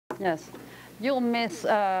Yes. You'll miss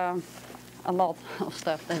a lot of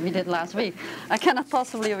stuff that we did last week. I cannot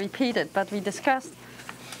possibly repeat it, but we discussed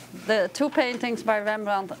the 2 paintings by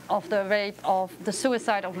Rembrandt of the rape of the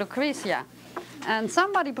suicide of Lucrezia. And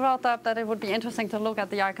somebody brought up that it would be interesting to look at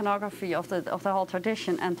the iconography of the whole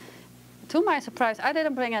tradition. And to my surprise, I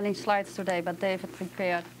didn't bring any slides today, but David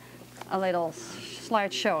prepared a little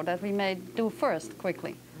slideshow that we may do first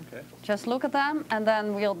quickly. Okay. Just look at them, and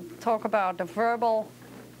then we'll talk about the verbal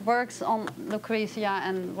works on Lucrezia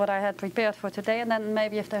and what I had prepared for today, and then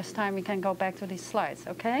maybe if there's time we can go back to these slides,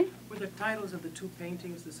 okay? Were the titles of the 2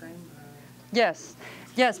 paintings the same? Yes,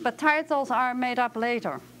 yes, but titles are made up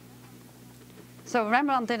later. So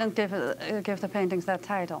Rembrandt didn't give the paintings that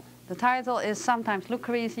title. The title is sometimes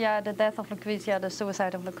Lucrezia, the death of Lucrezia, the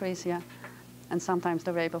suicide of Lucrezia, and sometimes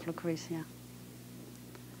the rape of Lucrezia.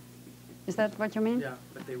 Is that what you mean? Yeah,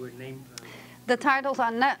 but they were named... The titles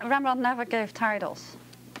are, Rembrandt never gave titles.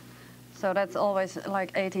 So that's always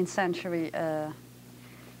like 18th century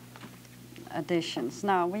editions.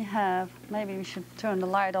 Now we have, maybe we should turn the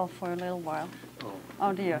light off for a little while.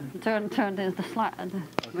 Oh dear, turn the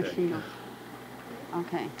machine off.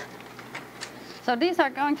 Okay. So these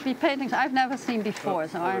are going to be paintings I've never seen before.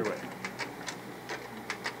 So I have to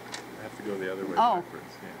go the other way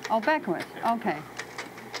backwards. Yeah. Oh, backwards, yeah. Okay.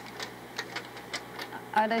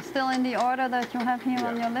 Are they still in the order that you have here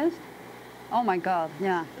on your list? Oh my God,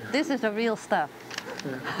 yeah. This is the real stuff.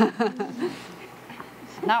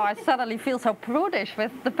 Now I suddenly feel so prudish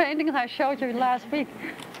with the paintings I showed you last week.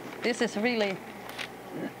 This is really...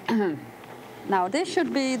 Now this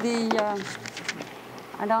should be the...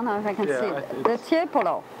 I don't know if I can see it. The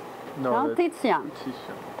Tiepolo. No, Titian.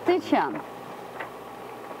 Titian.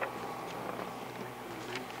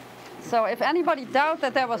 So if anybody doubts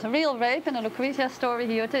that there was a real rape in the Lucrezia story,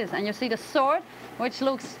 here it is. And you see the sword, which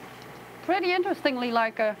looks pretty interestingly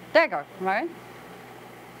like a dagger, right?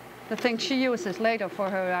 The thing she uses later for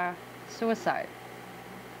her suicide.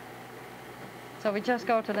 So we just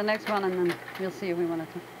go to the next one and then we'll see if we want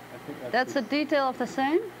to... That's a detail of the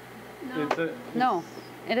same? No. No,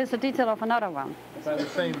 it is a detail of another one. It's by the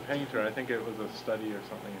same painter. I think it was a study or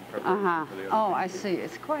something in preparation for the other Oh, I see.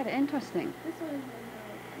 It's quite interesting. This one is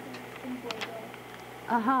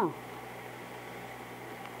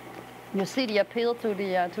You see the appeal to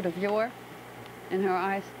the viewer in her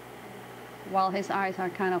eyes, while his eyes are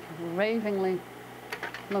kind of ravingly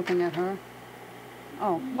looking at her.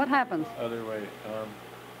 Oh, what happens? Other way.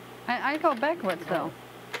 I go backwards though.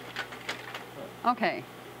 Okay.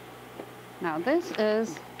 Now this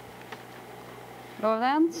is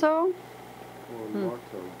Lorenzo.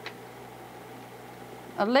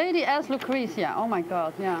 A lady as Lucrezia. Oh my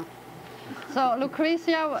God, yeah. So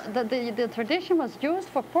Lucrezia, the tradition was used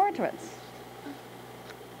for portraits.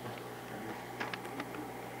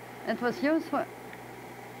 It was used for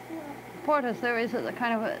portraits. There is a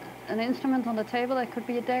kind of an instrument on the table that could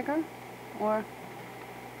be a dagger, but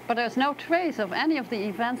there's no trace of any of the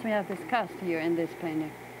events we have discussed here in this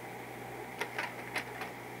painting.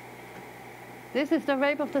 This is the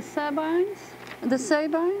rape of the Sabines? The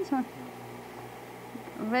Sabines? Or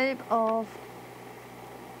rape of...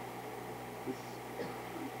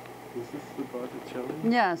 Is this the Botticelli?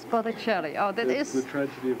 Yes, Botticelli. Oh, that is... the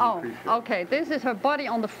tragedy of Lucrezia. Oh, okay. This is her body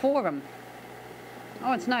on the forum.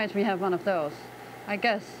 Oh, it's nice we have one of those. I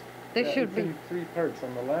guess this should be... in 3 parts.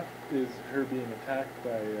 On the left is her being attacked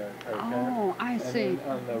by Tarkan. Oh, I see. And then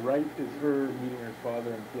on the right is her meeting her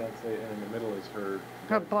father and fiancé, and in the middle is her...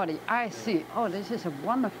 Her body. I see. Oh, this is a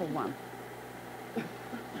wonderful one.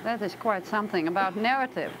 That is quite something about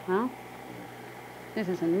narrative, huh? This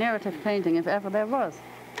is a narrative painting, if ever there was.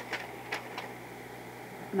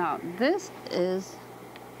 Now, this is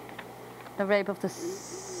the rape of the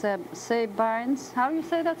Sabines. How do you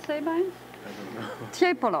say that, Sabines? I don't know.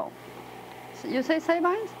 Tiepolo. You say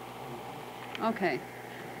Sabines? Okay.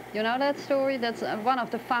 You know that story? That's one of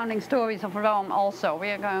the founding stories of Rome also. We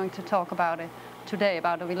are going to talk about it today,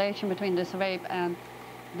 about the relation between this rape and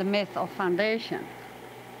the myth of foundation.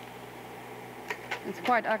 It's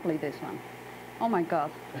quite ugly, this one. Oh my God.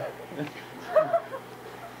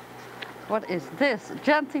 What is this?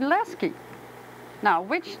 Gentileschi. Now,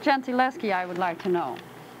 which Gentileschi I would like to know?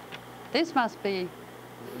 This must be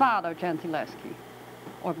Father Gentileschi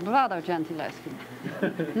or Brother Gentileschi,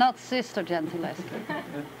 not Sister Gentileschi.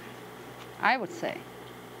 I would say.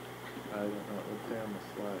 I don't know. Let's say on the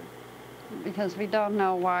slide. Because we don't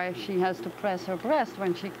know why she has to press her breast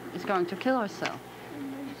when she is going to kill herself.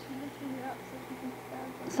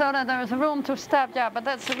 So that there is room to stab, yeah, but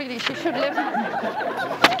that's really, she should live.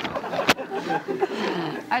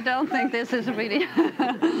 I don't think this is really,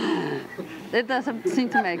 it doesn't seem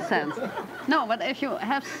to make sense. No, but if you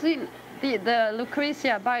have seen the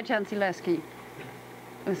Lucrezia by Gentileschi,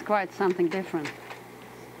 it's quite something different.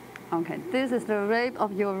 Okay, this is the Rape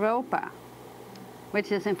of Europa,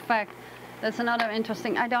 which is in fact, that's another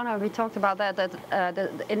interesting, I don't know if we talked about that,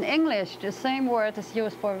 in English the same word is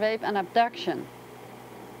used for rape and abduction.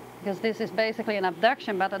 Because this is basically an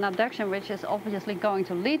abduction, but an abduction which is obviously going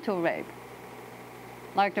to lead to rape.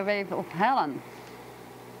 Like the rape of Helen.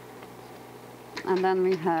 And then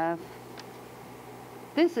we have,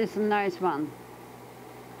 this is a nice one.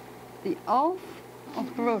 The Oath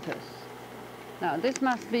of Brutus. Now this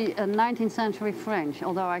must be a 19th century French,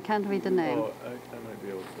 although I can't read the name. Oh, I might be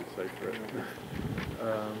able to decipher it.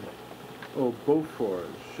 Beaufort,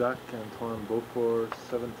 Jacques-Antoine Beaufort,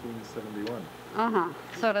 1771.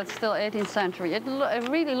 So that's still 18th century. It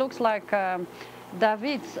really looks like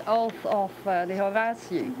David's Oath of the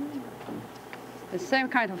Horatii. The same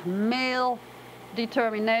kind of male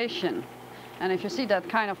determination. And if you see that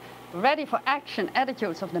kind of ready for action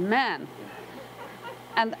attitudes of the man,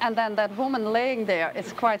 and then that woman laying there,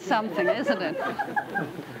 it's quite something, isn't it?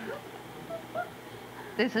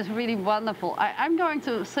 This is really wonderful. I'm going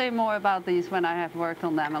to say more about these when I have worked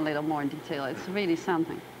on them a little more in detail. It's really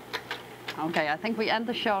something. Okay, I think we end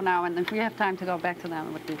the show now, and if we have time to go back to them,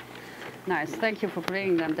 it would be nice. Thank you for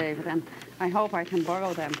bringing them, David, and I hope I can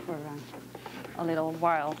borrow them for a little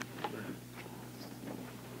while.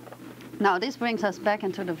 Now, this brings us back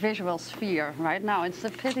into the visual sphere right now. It's a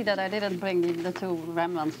pity that I didn't bring the two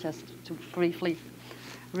Rembrandts just to briefly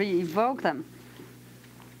re-evoke them.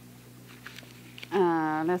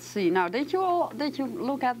 Let's see. Now, did you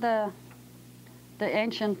look at the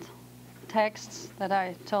ancient texts that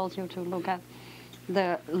I told you to look at,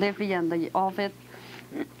 the Livy and the Ovid?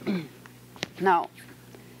 Now,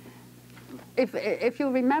 if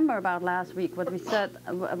you remember about last week, what we said,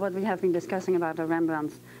 what we have been discussing about the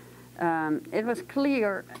Rembrandts, it was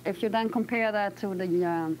clear, if you then compare that to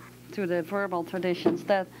the verbal traditions,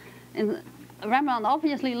 that Rembrandt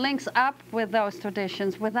obviously links up with those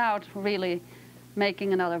traditions without really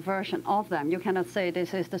making another version of them. You cannot say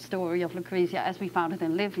this is the story of Lucrezia as we found it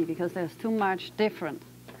in Livy, because there's too much different.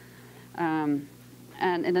 And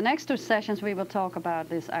in the next two sessions we will talk about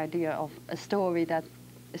this idea of a story that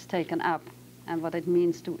is taken up and what it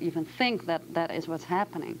means to even think that that is what's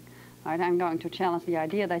happening. Right? I'm going to challenge the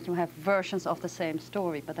idea that you have versions of the same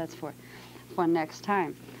story, but that's for next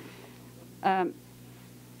time.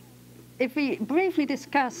 If we briefly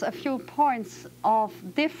discuss a few points of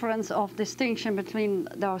difference, of distinction between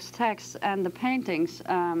those texts and the paintings,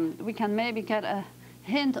 we can maybe get a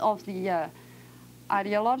hint of the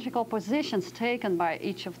ideological positions taken by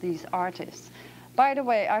each of these artists. By the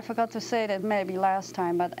way, I forgot to say that maybe last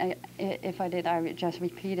time, but if I did, I would just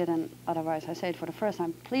repeat it, and otherwise I say it for the first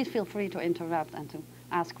time. Please feel free to interrupt and to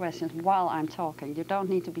ask questions while I'm talking. You don't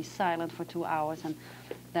need to be silent for 2 hours and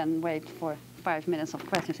then wait for 5 minutes of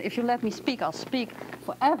questions. If you let me speak, I'll speak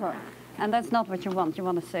forever, and that's not what you want. You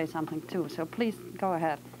want to say something too, so please go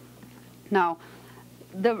ahead. Now,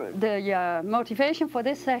 the motivation for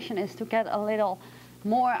this session is to get a little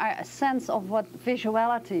more a sense of what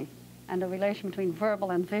visuality and the relation between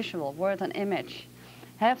verbal and visual, word and image,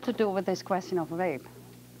 have to do with this question of rape.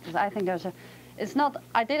 Because I think there's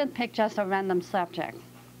I didn't pick just a random subject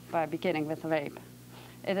by beginning with rape.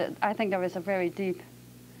 I think there is a very deep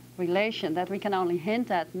relation that we can only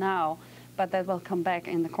hint at now, but that will come back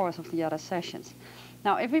in the course of the other sessions.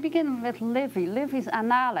 Now, if we begin with Livy, Livy's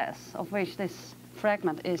Annales, of which this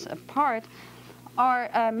fragment is a part,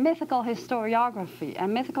 are mythical historiography.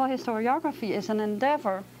 And mythical historiography is an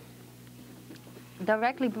endeavor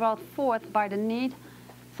directly brought forth by the need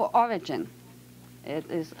for origin. It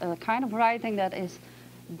is a kind of writing that is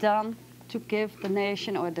done to give the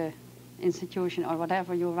nation or the institution or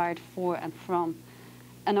whatever you write for and from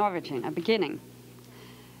an origin, a beginning.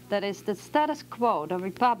 That is, the status quo, the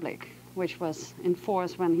republic, which was in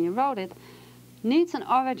force when he wrote it, needs an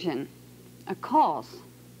origin, a cause.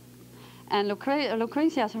 And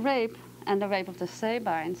Lucrezia's rape and the rape of the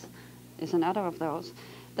Sabines is another of those.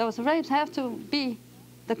 Those rapes have to be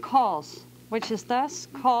the cause, which is thus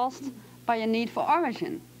caused by a need for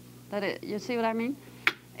origin. You see what I mean?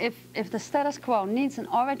 If the status quo needs an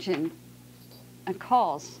origin, a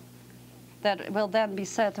cause, that will then be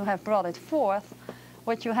said to have brought it forth,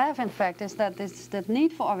 what you have in fact is that it's that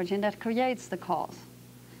need for origin that creates the cause,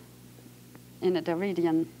 in a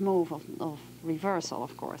Derridian move of reversal,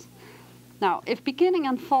 of course. Now, if beginning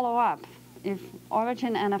and follow-up, if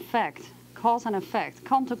origin and effect, cause and effect,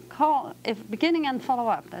 if beginning and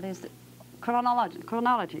follow-up, that is the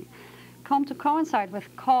chronology, come to coincide with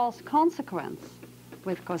cause-consequence,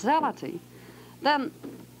 with causality, then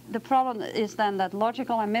the problem is then that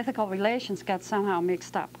logical and mythical relations get somehow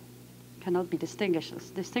mixed up, cannot be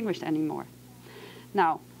distinguished anymore.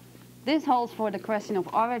 Now, this holds for the question of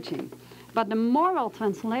origin, but the moral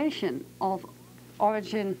translation of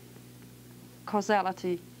origin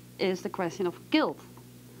causality is the question of guilt.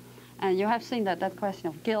 And you have seen that that question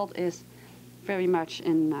of guilt is very much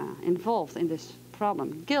involved in this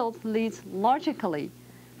problem. Guilt leads logically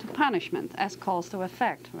to punishment as cause to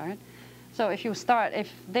effect, right? So if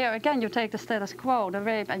there again you take the status quo, the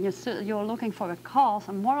rape, and you're looking for a cause,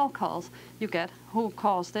 a moral cause, you get who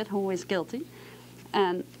caused it, who is guilty.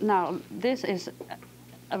 And now this is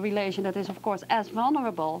a relation that is of course as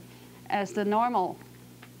vulnerable as the normal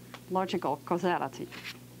logical causality.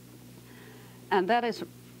 And that is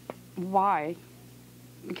why,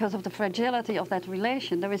 because of the fragility of that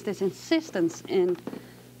relation, there is this insistence in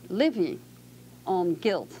Livy on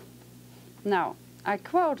guilt. Now, I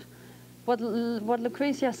quote what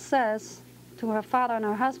Lucrezia says to her father and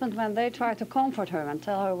her husband when they try to comfort her and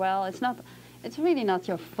tell her, well, it's really not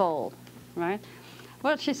your fault, right?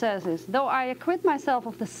 What she says is, though I acquit myself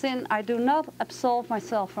of the sin, I do not absolve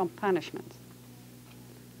myself from punishment.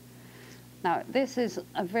 Now, this is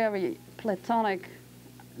a very Platonic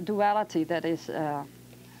duality that is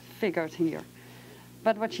figured here.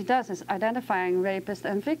 But what she does is identifying rapist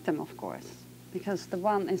and victim, of course, because the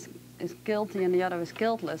one is guilty and the other is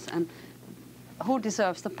guiltless, and who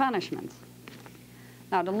deserves the punishment?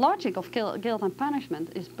 Now, the logic of guilt and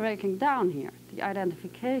punishment is breaking down here. The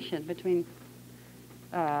identification between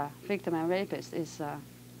victim and rapist is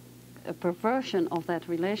a perversion of that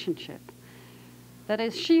relationship. That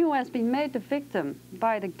is, she who has been made the victim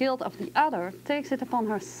by the guilt of the other takes it upon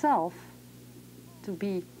herself to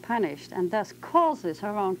be punished and thus causes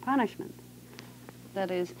her own punishment.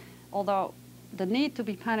 That is, although the need to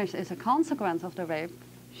be punished is a consequence of the rape,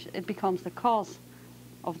 it becomes the cause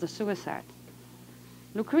of the suicide.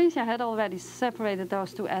 Lucrezia had already separated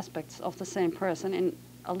those two aspects of the same person in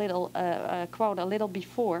a little quote a little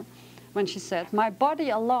before, when she said, "My body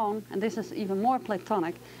alone," and this is even more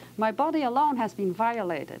Platonic, "my body alone has been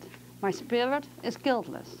violated. My spirit is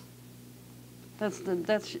guiltless."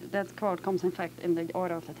 That quote comes, in fact, in the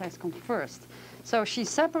order of the text, comes first. So she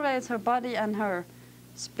separates her body and her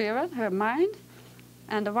spirit, her mind,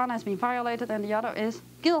 and the one has been violated and the other is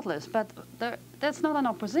guiltless. But that's not an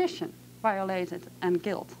opposition, violated and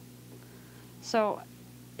guilt. So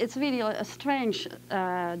it's really a strange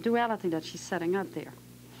duality that she's setting up there.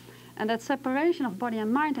 And that separation of body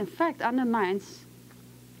and mind, in fact,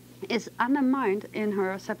 is undermined in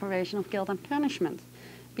her separation of guilt and punishment.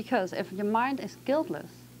 Because if your mind is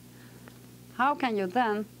guiltless, how can you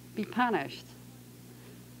then be punished?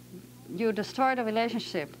 You destroy the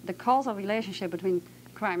relationship, the causal relationship between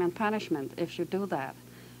crime and punishment if you do that.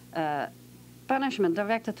 Punishment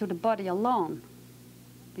directed to the body alone,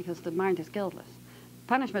 because the mind is guiltless.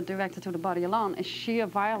 Punishment directed to the body alone is sheer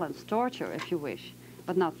violence, torture, if you wish,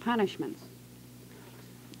 but not punishment.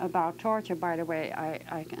 About torture, by the way,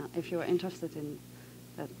 if you're interested in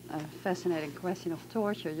that fascinating question of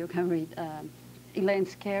torture, you can read Elaine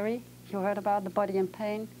Scarry. You heard about The Body in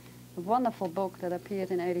Pain, a wonderful book that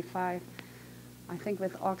appeared in '85, I think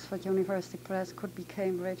with Oxford University Press, could be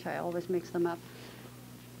Cambridge, I always mix them up.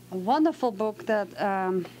 A wonderful book that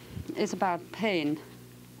is about pain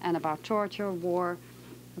and about torture, war,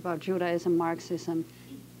 about Judaism, Marxism.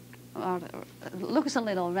 Looks a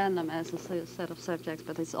little random as a set of subjects,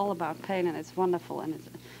 but it's all about pain, and it's wonderful. And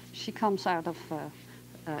she comes out of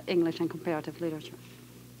English and comparative literature.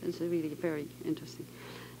 It's really very interesting.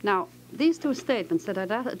 Now, these two statements that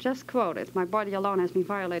I just quoted, "My body alone has been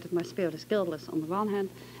violated, my spirit is guiltless," on the one hand,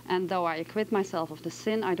 and "though I acquit myself of the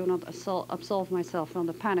sin, I do not absolve myself from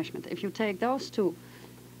the punishment." If you take those two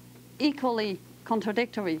equally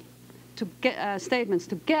contradictory statements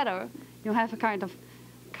together, you have a kind of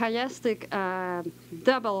chiastic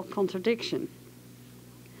double contradiction.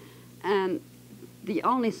 And the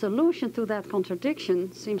only solution to that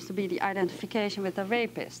contradiction seems to be the identification with the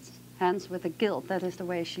rapist, hence with the guilt. That is the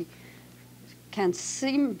way she can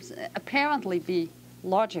apparently be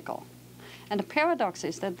logical. And the paradox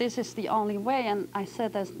is that this is the only way, and I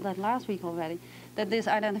said that last week already, that this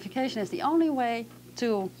identification is the only way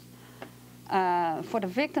for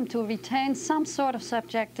the victim to retain some sort of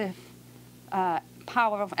subjective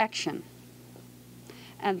power of action.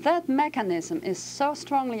 And that mechanism is so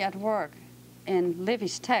strongly at work in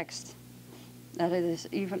Livy's text that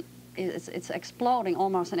it's exploding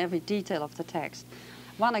almost in every detail of the text.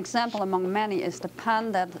 One example among many is the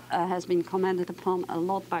pun that has been commented upon a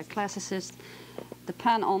lot by classicists,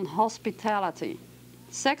 depend on hospitality.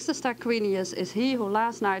 Sextus Tarquinius is he who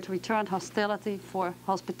last night returned hostility for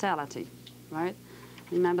hospitality, right?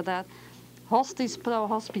 Remember that? Hostis pro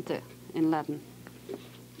hospite in Latin.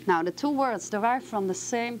 Now, the two words derive from the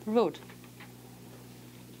same root.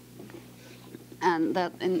 And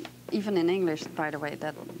that, even in English, by the way,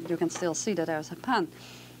 that you can still see that there's a pun.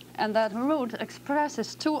 And that root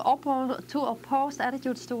expresses two opposed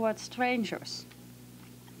attitudes towards strangers,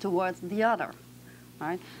 towards the other,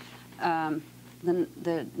 right?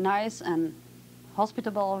 The nice and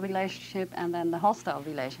hospitable relationship, and then the hostile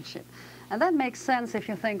relationship. And that makes sense if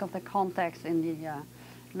you think of the context in the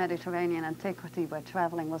Mediterranean antiquity, where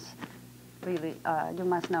traveling was really, you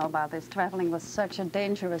must know about this, traveling was such a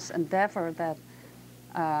dangerous endeavor that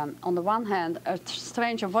on the one hand, a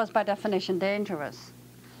stranger was by definition dangerous.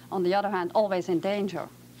 On the other hand, always in danger.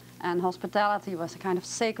 And hospitality was a kind of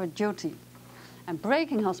sacred duty. And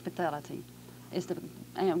breaking hospitality is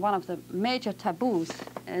one of the major taboos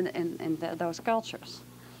in those cultures.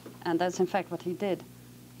 And that's in fact what he did.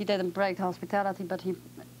 He didn't break hospitality, but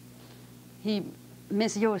he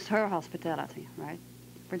misused her hospitality, right?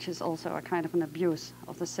 Which is also a kind of an abuse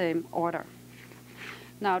of the same order.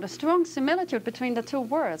 Now, the strong similitude between the two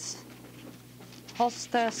words,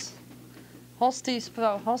 hostis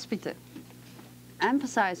pro hospite,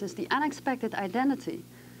 emphasizes the unexpected identity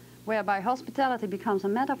whereby hospitality becomes a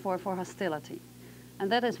metaphor for hostility.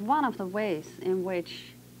 And that is one of the ways in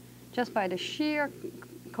which, just by the sheer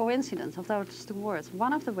coincidence of those two words,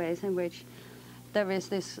 one of the ways in which there is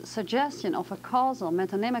this suggestion of a causal,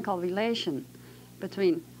 metonymical relation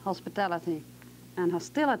between hospitality and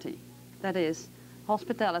hostility. That is,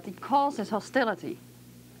 hospitality causes hostility.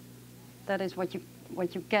 That is what you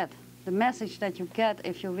get, the message that you get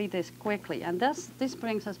if you read this quickly. And this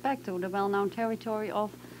brings us back to the well-known territory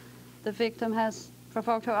of the victim has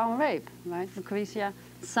provoked her own rape, right? Lucretia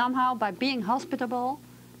somehow, by being hospitable,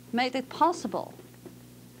 made it possible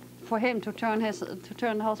for him to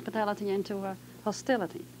turn hospitality into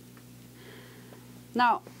hostility.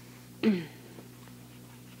 Now,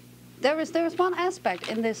 there is one aspect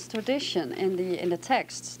in this tradition, in the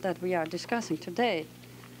texts that we are discussing today,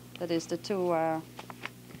 that is the two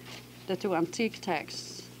antique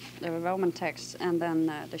texts, the Roman texts, and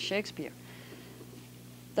then the Shakespeare.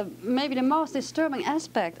 Maybe the most disturbing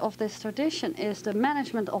aspect of this tradition is the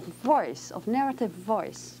management of voice, of narrative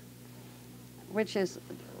voice, which is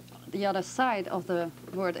the other side of the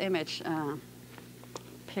word-image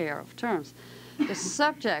pair of terms. The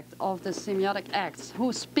subject of the semiotic acts,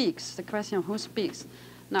 who speaks, the question of who speaks.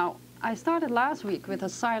 Now, I started last week with a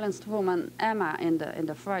silenced woman, Emma, in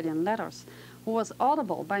the Freudian letters, who was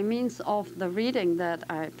audible by means of the reading that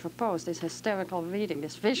I proposed, this hysterical reading,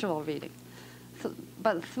 this visual reading,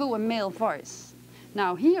 but through a male voice.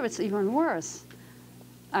 Now, here it's even worse.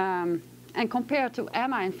 And compared to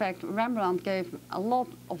Emma, in fact, Rembrandt gave a lot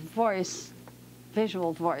of voice,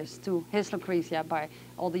 visual voice, to his Lucretia by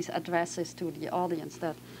all these addresses to the audience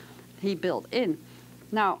that he built in.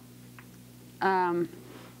 Now,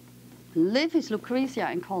 Livy's Lucretia,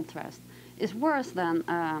 in contrast, is worse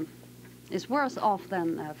off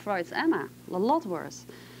than Freud's Emma, a lot worse.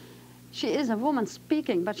 She is a woman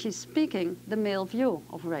speaking, but she's speaking the male view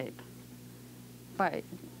of rape by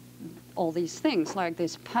all these things, like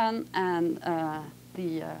this pun and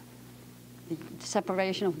the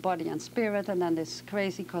separation of body and spirit, and then this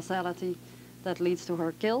crazy causality that leads to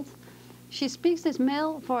her guilt. She speaks this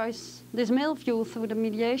male voice, this male view, through the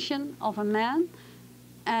mediation of a man,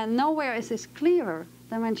 and nowhere is this clearer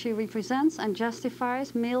than when she represents and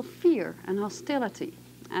justifies male fear and hostility.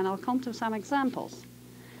 And I'll come to some examples.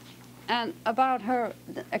 And about her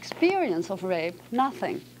experience of rape,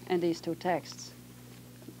 nothing in these two texts.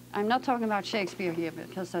 I'm not talking about Shakespeare here,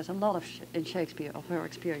 because there's a lot in Shakespeare of her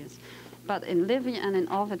experience. But in Livy and in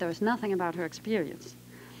Ovid, there is nothing about her experience.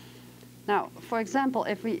 Now, for example,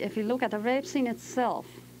 if we look at the rape scene itself,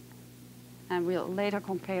 and we'll later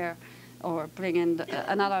compare or bring in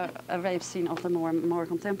another rape scene of the more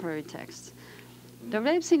contemporary texts. The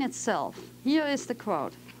rape scene itself, here is the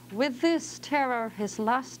quote: "With this terror, his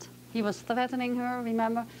lust," he was threatening her,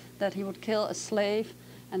 remember, that he would kill a slave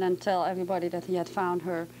and then tell everybody that he had found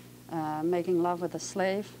her making love with a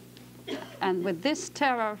slave. And with this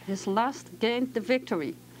terror, his lust gained the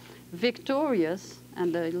victory. Victorious,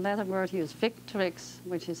 and the Latin word here is victrix,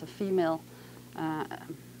 which is a female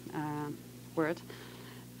word.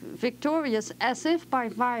 Victorious as if by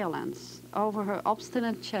violence over her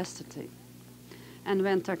obstinate chastity. And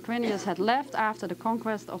when Tarquinius had left after the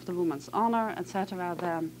conquest of the woman's honor, etc.,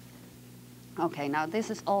 then, okay, now this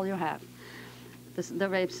is all you have, the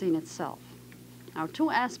rape scene itself. Now,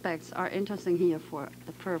 two aspects are interesting here for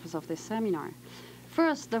the purpose of this seminar.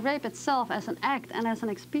 First, the rape itself as an act and as an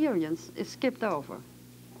experience is skipped over.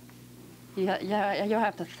 You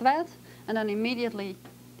have the threat and then immediately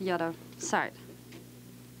the other side.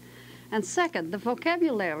 And second, the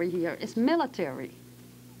vocabulary here is military.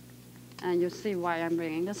 And you see why I'm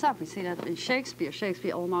bringing this up. We see that in Shakespeare.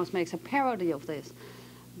 Shakespeare almost makes a parody of this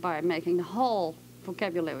by making the whole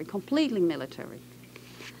vocabulary completely military.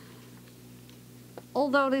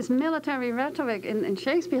 Although this military rhetoric in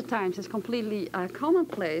Shakespeare times is completely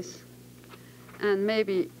commonplace and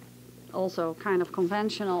maybe also kind of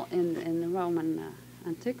conventional in the Roman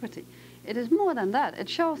antiquity, it is more than that. It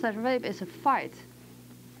shows that rape is a fight,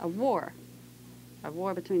 a war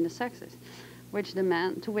between the sexes,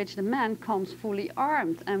 to which the man comes fully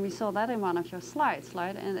armed. And we saw that in one of your slides,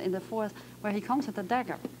 in the fourth, where he comes with a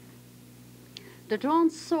dagger. The drawn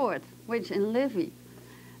sword, which in Livy,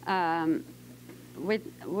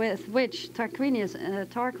 with which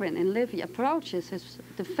Tarquin in Livy approaches his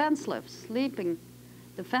defenseless sleeping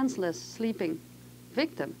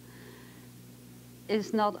victim,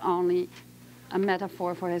 is not only a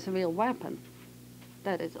metaphor for his real weapon.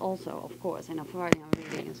 That is also, of course, in a Freudian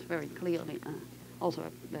reading, is very clearly also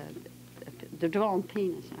the drawn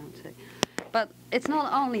penis, I would say. But it's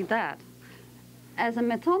not only that. As a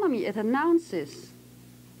metonymy, it announces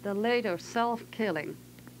the later self-killing,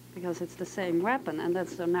 because it's the same weapon, and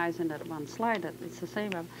that's so nice in that one slide that it's the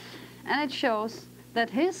same weapon. And it shows that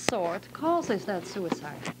his sword causes that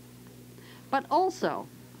suicide. But also,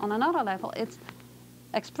 on another level, it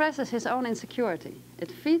expresses his own insecurity.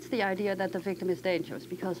 It feeds the idea that the victim is dangerous,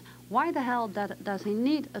 because why the hell does he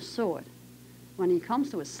need a sword when he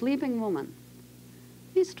comes to a sleeping woman?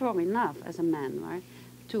 He's strong enough as a man, right,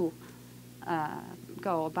 to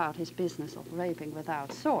go about his business of raping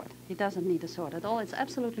without sword. He doesn't need a sword at all. It's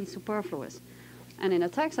absolutely superfluous. And in a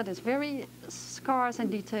text that is very scarce in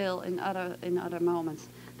detail in other moments,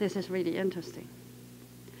 this is really interesting.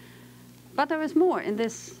 But there is more in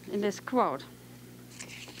this quote.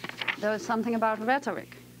 There is something about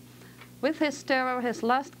rhetoric. With his terror, his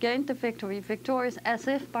lust gained the victory, victorious as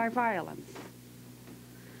if by violence.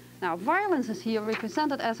 Now, violence is here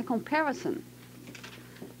represented as a comparison.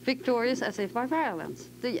 Victorious as if by violence.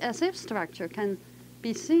 The as if structure can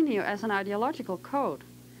be seen here as an ideological code.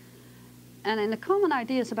 And in the common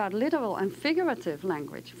ideas about literal and figurative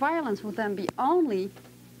language, violence would then be only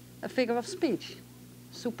a figure of speech,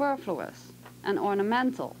 superfluous and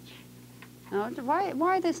ornamental. Now,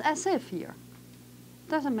 why this as if here?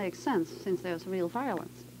 Doesn't make sense since there's real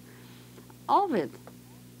violence. Ovid,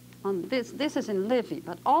 this is in Livy,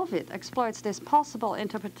 but Ovid exploits this possible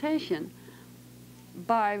interpretation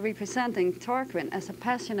by representing Tarquin as a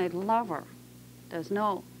passionate lover. There's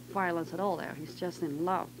no violence at all there, he's just in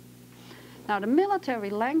love. Now, the military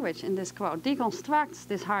language in this quote deconstructs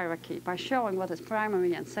this hierarchy by showing what is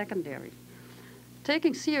primary and secondary.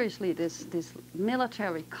 Taking seriously this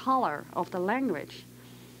military color of the language,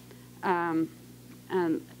 and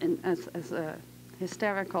as a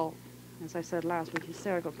hysterical, as I said last week,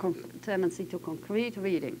 hysterical tendency to concrete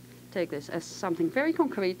reading, take this as something very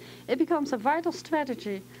concrete, it becomes a vital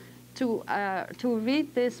strategy to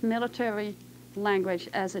read this military language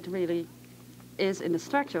as it really is in the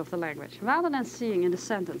structure of the language, rather than seeing in the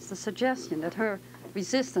sentence the suggestion that her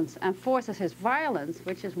resistance enforces his violence,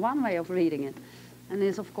 which is one way of reading it, and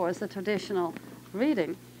is, of course, the traditional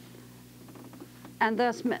reading, and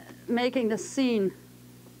thus making the scene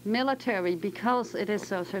military because it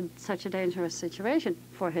is such a dangerous situation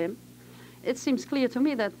for him. It seems clear to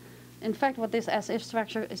me that, in fact, what this as-if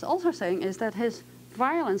structure is also saying is that his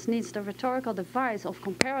violence needs the rhetorical device of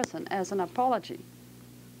comparison as an apology,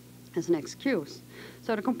 as an excuse.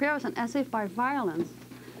 So the comparison as if by violence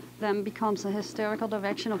then becomes a hysterical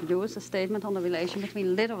direction of use, a statement on the relation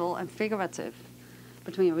between literal and figurative,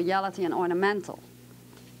 between reality and ornamental.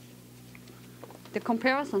 The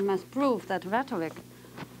comparison must prove that rhetoric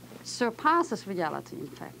surpasses reality, in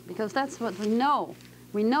fact, because that's what we know.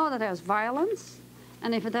 We know that there's violence,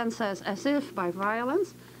 and if it then says as if by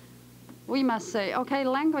violence, we must say, okay,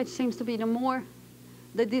 language seems to be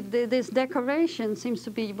this decoration seems to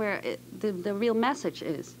be where the real message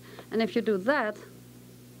is. And if you do that,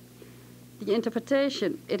 the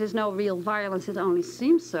interpretation, it is no real violence, it only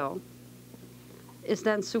seems so, is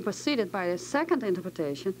then superseded by a second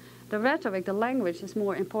interpretation. The rhetoric, the language, is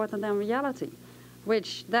more important than reality,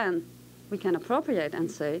 which then we can appropriate and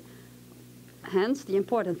say, hence the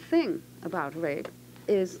important thing about rape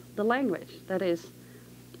is the language. That is,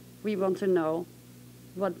 we want to know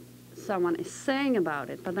what someone is saying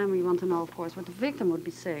about it, but then we want to know, of course, what the victim would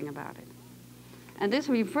be saying about it. And this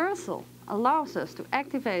reversal allows us to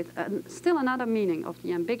activate still another meaning of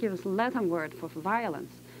the ambiguous Latin word for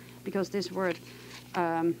violence, because this word,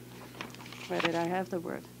 where did I have the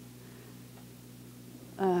word?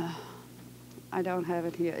 I don't have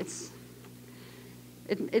it here. It's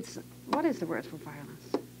what is the word for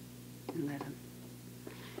violence in Latin?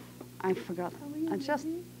 I forgot.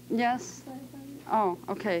 Yes. Oh,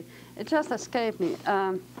 okay. It just escaped me.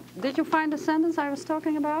 Did you find the sentence I was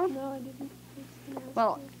talking about? No, I didn't.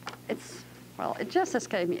 Well, it just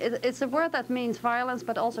escaped me. It's a word that means violence,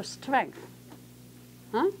 but also strength.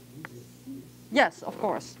 Huh? Yes, of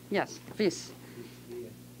course. Yes, vis.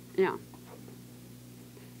 Yeah.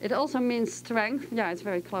 It also means strength. Yeah, it's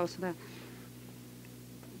very close to that.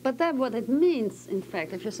 But then what it means, in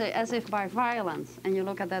fact, if you say as if by violence, and you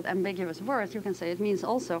look at that ambiguous word, you can say it means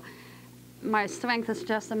also my strength is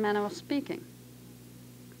just a manner of speaking.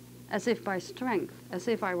 As if by strength, as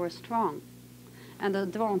if I were strong. And the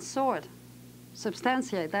drawn sword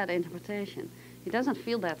substantiates that interpretation. He doesn't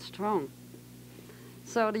feel that strong.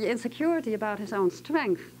 So the insecurity about his own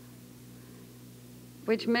strength,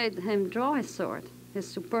 which made him draw his sword, his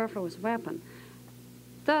superfluous weapon,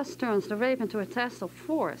 thus turns the rape into a test of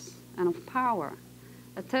force and of power,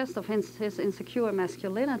 a test of his insecure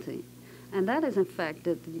masculinity. And that is, in fact,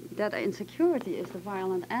 that insecurity is the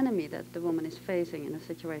violent enemy that the woman is facing in a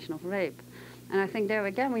situation of rape. And I think there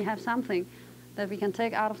again we have something that we can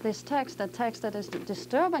take out of this text that is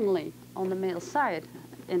disturbingly on the male side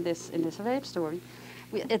in this rape story.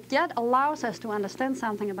 It yet allows us to understand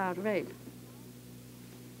something about rape.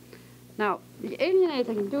 Now, the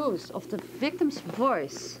alienating use of the victim's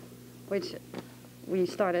voice, which we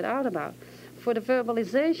started out about, for the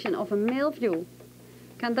verbalization of a male view,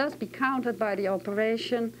 can thus be countered by the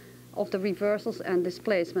operation of the reversals and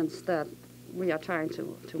displacements that we are trying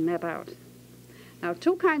to map out. Now,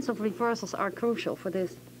 two kinds of reversals are crucial for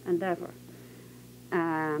this endeavor.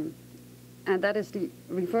 And that is the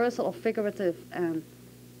reversal of figurative and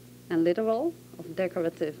literal, of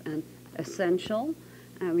decorative and essential.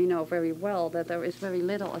 And we know very well that there is very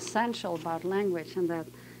little essential about language, and that,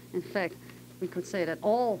 in fact, we could say that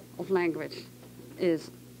all of language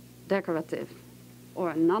is decorative,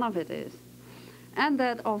 or none of it is. And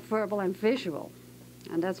that of verbal and visual.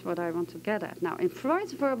 And that's what I want to get at. Now, in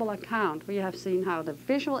Freud's verbal account, we have seen how the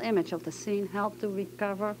visual image of the scene helped to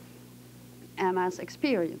recover Emma's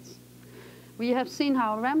experience. We have seen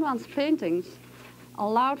how Rembrandt's paintings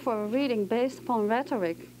allowed for a reading based upon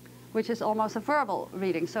rhetoric, which is almost a verbal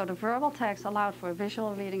reading. So the verbal text allowed for a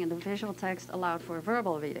visual reading, and the visual text allowed for a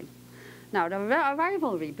verbal reading. Now, the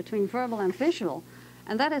rivalry between verbal and visual,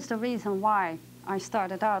 and that is the reason why I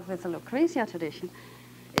started out with the Lucrezia tradition,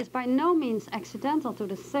 is by no means accidental to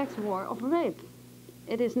the sex war of rape.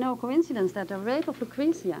 It is no coincidence that the rape of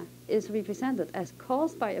Lucrezia is represented as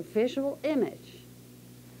caused by a visual image,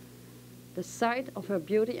 the sight of her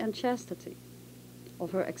beauty and chastity,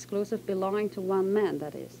 of her exclusive belonging to one man,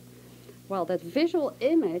 that is. Well, that visual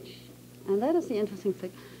image, and that is the interesting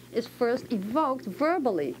thing, is first evoked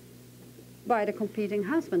verbally by the competing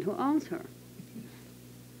husband who owns her.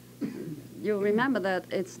 You remember that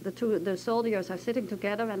it's the soldiers are sitting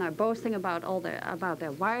together and are boasting about about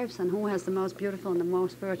their wives and who has the most beautiful and the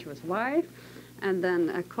most virtuous wife. And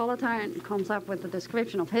then Collatine comes up with the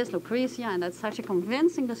description of his Lucrezia, and that's such a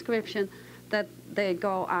convincing description that they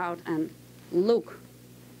go out and look.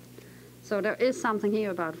 So there is something here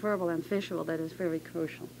about verbal and visual that is very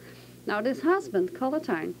crucial. Now, this husband,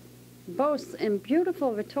 Collatine, boasts in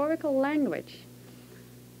beautiful rhetorical language.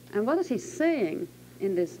 And what is he saying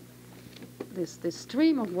in this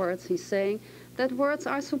stream of words? He's saying that words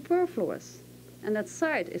are superfluous and that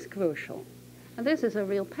sight is crucial. And this is a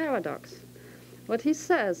real paradox. What he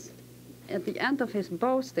says at the end of his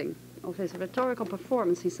boasting, of his rhetorical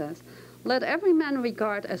performance, he says, "Let every man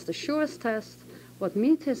regard as the surest test what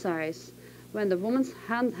meets his eyes when the woman's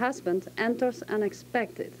husband enters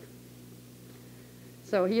unexpected."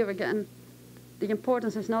 So here again, the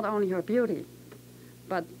importance is not only her beauty,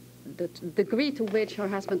 but the degree to which her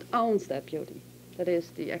husband owns that beauty. That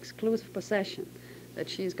is the exclusive possession, that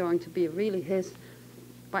she's going to be really his.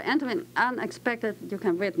 By entering unexpected, you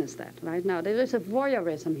can witness that, right? Now, there is a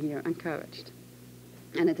voyeurism here encouraged.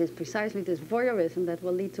 And it is precisely this voyeurism that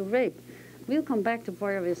will lead to rape. We'll come back to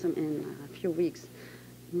voyeurism in a few weeks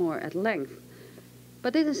more at length.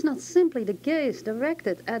 But it is not simply the gaze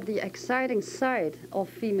directed at the exciting side of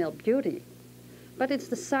female beauty, but it's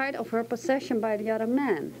the side of her possession by the other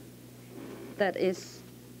man that is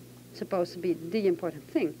supposed to be the important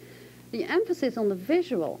thing. The emphasis on the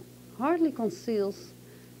visual hardly conceals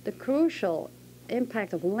the crucial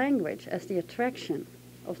impact of language as the attraction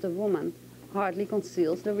of the woman hardly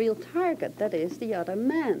conceals the real target, that is, the other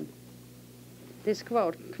man. This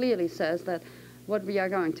quote clearly says that what we are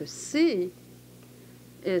going to see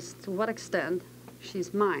is to what extent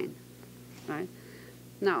she's mine, right?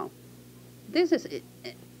 Now, this is,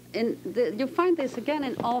 you find this again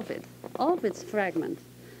in Ovid's fragment,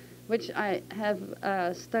 which I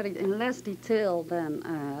have studied in less detail than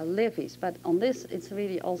Livy's, but on this it's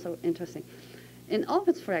really also interesting. In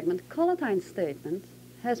Ovid's fragment, Collatine's statement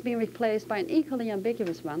has been replaced by an equally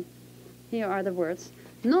ambiguous one. Here are the words,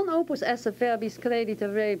 non opus esse verbis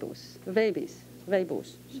credita rebus, credita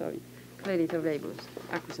rebus,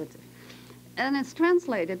 accusative. And it's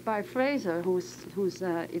translated by Fraser, whose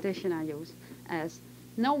edition I use, as,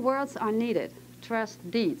 no words are needed, trust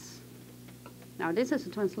deeds. Now this is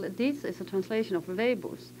deeds is a translation of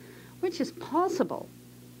rebus, which is possible,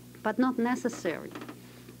 but not necessary.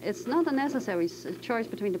 It's not a necessary choice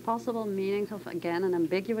between the possible meanings of, again, an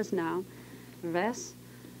ambiguous noun, res,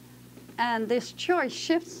 and this choice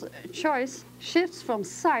shifts from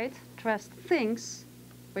sight, trust things,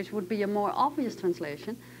 which would be a more obvious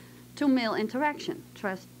translation, to male interaction,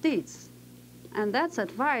 trust deeds. And that's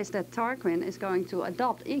advice that Tarquin is going to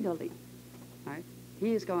adopt eagerly, right?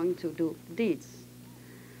 He is going to do deeds,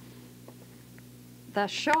 thus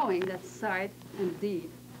showing that sight and deed,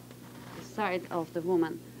 the sight of the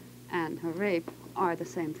woman and her rape, are the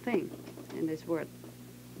same thing in this word,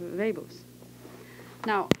 rebus.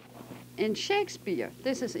 Now, in Shakespeare,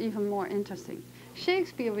 this is even more interesting.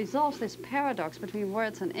 Shakespeare resolves this paradox between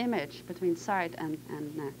words and image, between sight and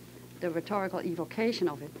the rhetorical evocation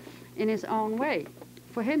of it, in his own way.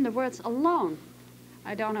 For him, the words alone,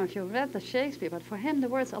 I don't know if you read the Shakespeare, but for him, the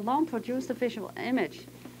words alone produce the visual image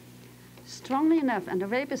strongly enough, and the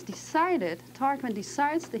rapist decided, Tarquin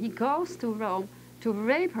decides that he goes to Rome to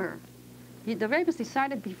rape her. The rapist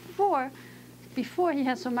decided before he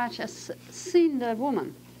has so much as seen the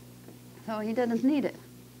woman. So he didn't need it.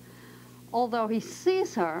 Although he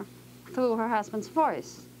sees her through her husband's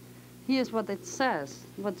voice. Here's what it says,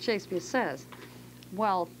 what Shakespeare says.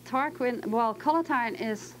 While Collatine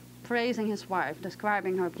is praising his wife,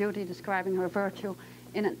 describing her beauty, describing her virtue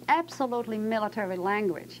in an absolutely military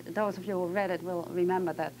language. Those of you who read it will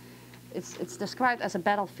remember that it's described as a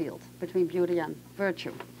battlefield between beauty and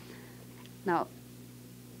virtue. Now,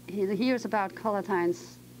 he hears about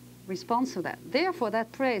Collatine's response to that. Therefore,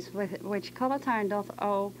 that praise which Collatine doth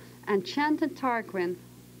owe enchanted Tarquin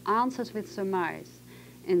answers with surmise,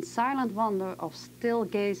 in silent wonder of still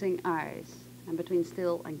gazing eyes. And between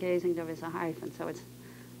still and gazing there is a hyphen, so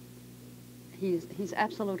he's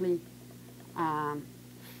absolutely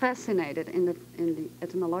fascinated in the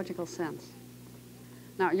etymological sense.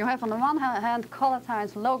 Now, you have on the one hand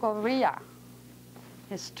Collatine's logoria,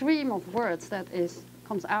 his stream of words that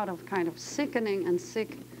comes out of kind of sickening and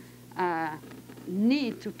sick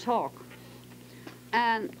need to talk.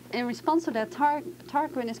 And in response to that,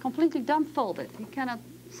 Tarquin is completely dumbfolded. He cannot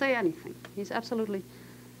say anything. He's absolutely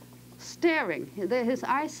staring. His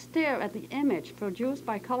eyes stare at the image produced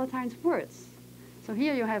by Collatine's words. So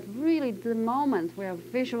here you have really the moment where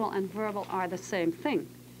visual and verbal are the same thing.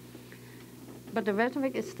 But the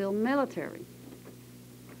rhetoric is still military.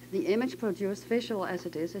 The image produced, visual as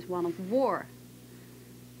it is one of war.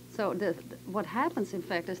 So what happens, in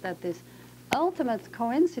fact, is that this ultimate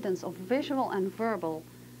coincidence of visual and verbal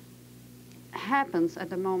happens at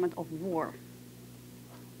the moment of war.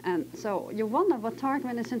 And so you wonder what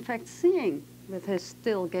Tarquin is in fact seeing with his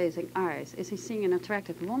still gazing eyes. Is he seeing an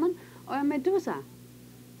attractive woman or a Medusa?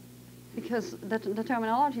 Because the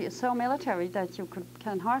terminology is so military that you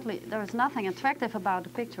can hardly, there is nothing attractive about the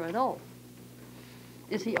picture at all.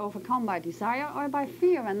 Is he overcome by desire or by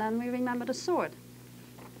fear? And then we remember the sword.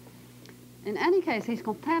 In any case, he's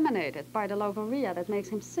contaminated by the logoria that makes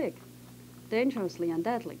him sick, dangerously and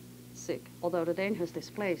deadly sick, although the danger is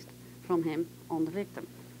displaced from him on the victim.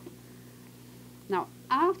 Now,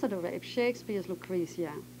 after the rape, Shakespeare's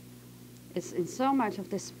Lucrezia is in so much of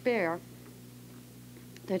despair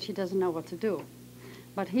that she doesn't know what to do.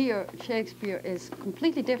 But here, Shakespeare is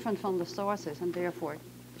completely different from the sources, and therefore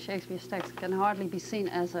Shakespeare's text can hardly be seen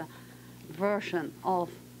as a version of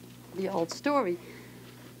the old story.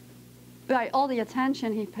 By all the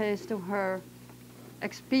attention he pays to her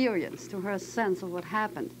experience, to her sense of what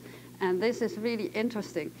happened. And this is really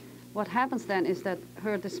interesting. What happens then is that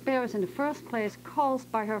her despair is in the first place caused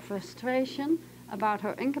by her frustration about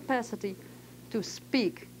her incapacity to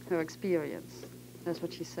speak her experience. That's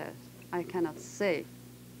what she says. I cannot say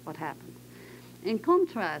what happened. In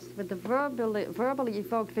contrast with the verbally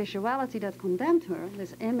evoked visuality that condemned her,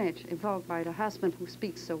 this image evoked by the husband who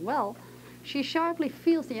speaks so well, she sharply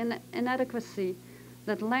feels the inadequacy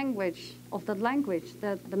that language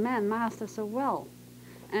that the man masters so well.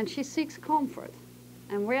 And she seeks comfort.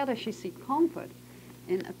 And where does she seek comfort?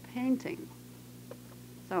 In a painting.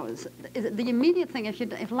 So the immediate thing,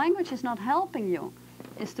 if language is not helping you,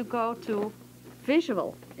 is to go to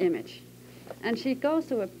visual image. And she goes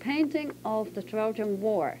to a painting of the Trojan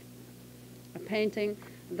War, a painting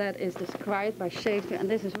that is described by Shakespeare. And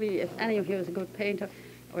this is really, if any of you is a good painter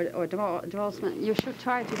or draftsman, you should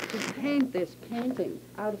try to paint this painting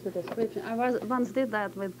out of the description. I once did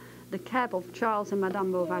that with the cap of Charles and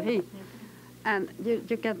Madame Bovary. And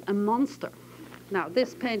you get a monster. Now,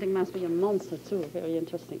 this painting must be a monster, too. Very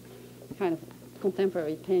interesting. Kind of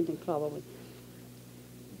contemporary painting, probably.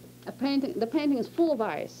 The painting is full of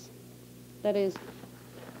eyes. That is,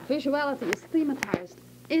 visuality is thematized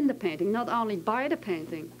in the painting, not only by the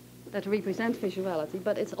painting that represents visuality,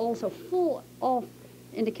 but it's also full of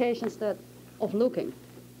indications of looking.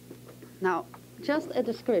 Now, just a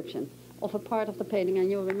description of a part of the painting,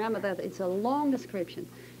 and you'll remember that it's a long description.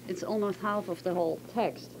 It's almost half of the whole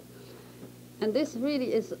text. And this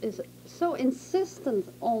really is so insistent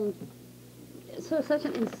on, such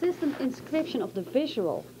an insistent inscription of the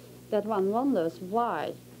visual that one wonders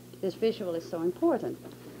why this visual is so important.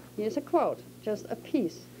 Here's a quote, just a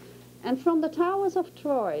piece. And from the towers of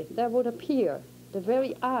Troy there would appear the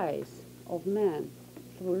very eyes of man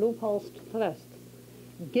through loopholes thrust,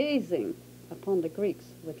 gazing upon the Greeks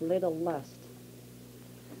with little lust.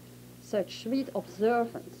 Such sweet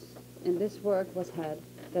observance in this work was had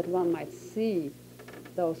that one might see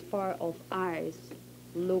those far-off eyes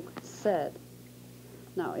look sad.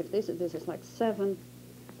 Now, if this is like 7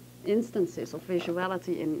 instances of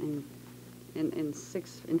visuality in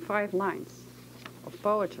 5 lines of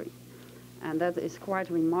poetry, and that is quite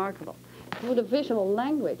remarkable. Through the visual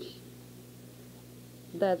language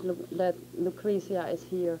that Lucrezia is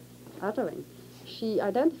here uttering, she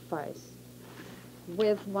identifies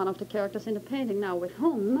with one of the characters in the painting. Now, with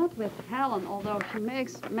whom? Not with Helen, although she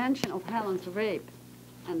makes mention of Helen's rape.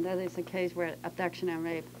 And that is a case where abduction and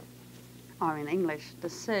rape are in English the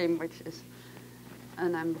same, which is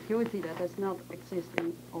an ambiguity that does not exist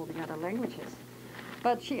in all the other languages.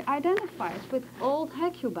 But she identifies with old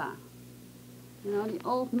Hecuba, you know, the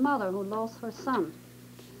old mother who lost her son.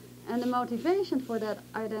 And the motivation for that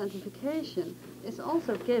identification is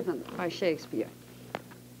also given by Shakespeare.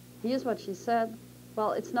 Here's what she said.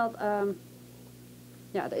 Well, it's not,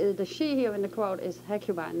 the she here in the quote is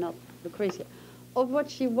Hecuba, not Lucrezia. Of what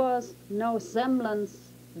she was, no semblance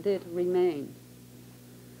did remain.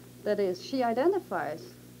 That is, she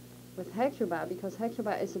identifies with Hecuba because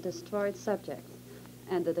Hecuba is a destroyed subject.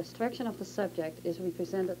 And the destruction of the subject is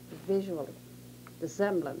represented visually, the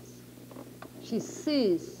semblance. She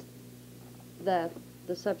sees that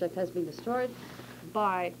the subject has been destroyed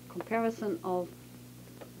by comparison of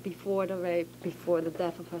before the rape, before the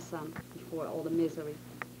death of her son, before all the misery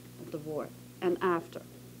of the war, and after.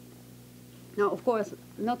 Now, of course,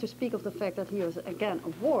 not to speak of the fact that here is, again, a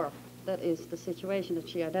war. That is the situation that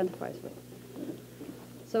she identifies with.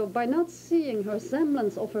 So by not seeing her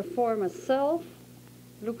semblance of her former self,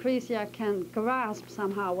 Lucrezia can grasp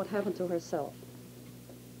somehow what happened to herself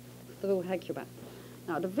through Hecuba.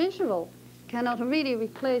 Now, the visual cannot really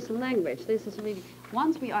replace language. This is really,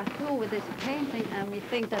 once we are through with this painting and we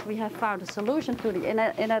think that we have found a solution to the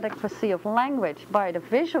inadequacy of language by the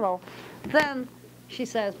visual, then she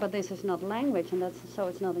says, but this is not language, and so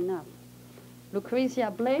it's not enough. Lucrezia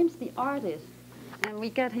blames the artist, and we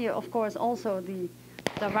get here, of course, also the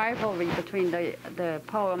rivalry between the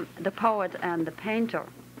poet and the painter.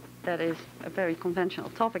 That is a very conventional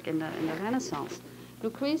topic in the Renaissance.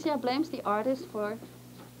 Lucrezia blames the artist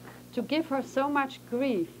to give her so much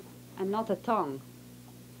grief and not a tongue.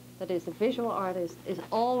 That is, the visual artist is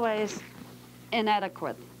always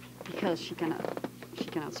inadequate because she cannot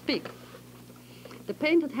speak. The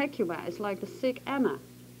painted Hecuba is like the sick Emma,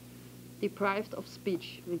 deprived of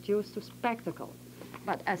speech, reduced to spectacle,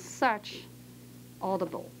 but as such,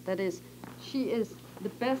 audible. That is, she is the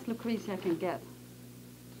best Lucrezia can get.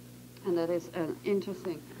 And that is an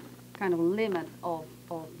interesting kind of limit of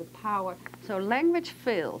the power. So language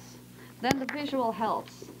fails, then the visual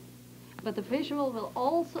helps. But the visual will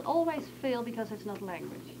also always fail because it's not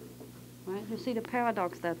language. Right? You see the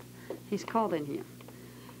paradox that he's caught in here.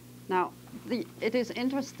 Now, it is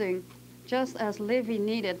interesting, just as Livy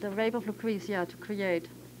needed the rape of Lucrezia to create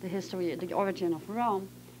the history, the origin of Rome,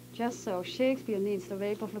 just so Shakespeare needs the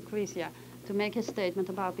rape of Lucrezia to make his statement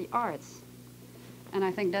about the arts. And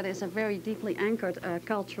I think that is a very deeply anchored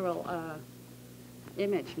cultural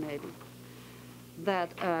image, maybe,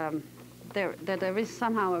 that there is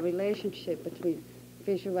somehow a relationship between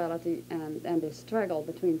visuality and this struggle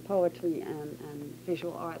between poetry and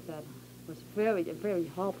visual art that was a very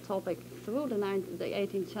hot topic through the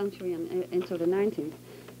 18th century and into the 19th,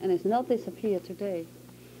 and has not disappeared today.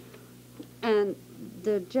 And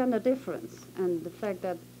the gender difference and the fact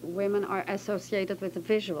that women are associated with the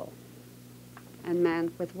visual and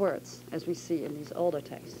men with words, as we see in these older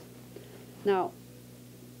texts. Now,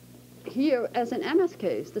 here, as in Emma's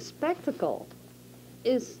case, the spectacle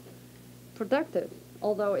is productive,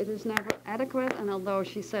 although it is never adequate, and although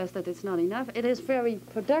she says that it's not enough, it is very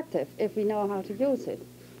productive if we know how to use it.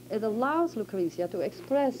 It allows Lucrezia to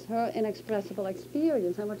express her inexpressible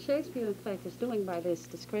experience, and what Shakespeare, in fact, is doing by this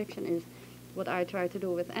description is what I try to do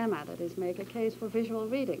with Emma, that is make a case for visual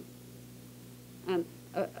reading. And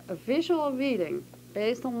a visual reading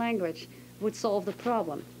based on language would solve the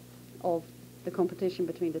problem of the competition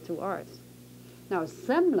between the two arts. Now,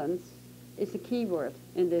 semblance is the key word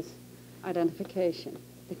in this identification.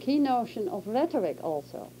 The key notion of rhetoric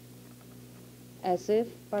also, as if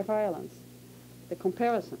by violence, the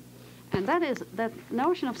comparison. And that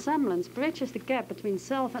notion of semblance bridges the gap between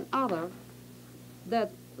self and other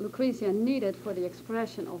that Lucrezia needed for the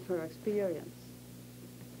expression of her experience.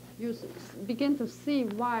 You begin to see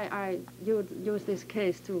why I use this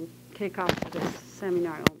case to kick off this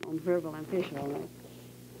seminar on verbal and visual. Right?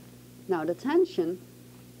 Now, the tension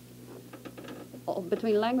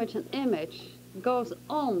between language and image goes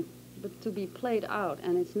on to be played out,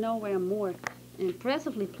 and it's nowhere more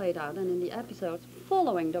impressively played out than in the episodes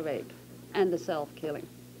following the rape and the self-killing.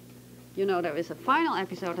 You know, there is a final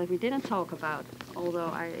episode that we didn't talk about, although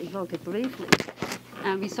I evoked it briefly.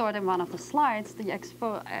 And we saw it in one of the slides, the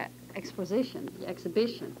exposition, the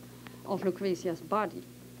exhibition of Lucrezia's body.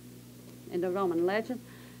 In the Roman legend,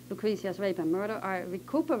 Lucrezia's rape and murder are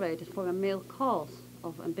recuperated for a male cause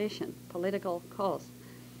of ambition, political cause,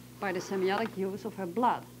 by the semiotic use of her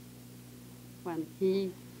blood. When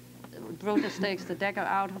Brutus takes the dagger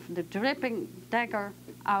out of the dripping dagger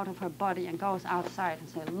out of her body and goes outside and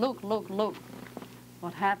says, "Look, look, look,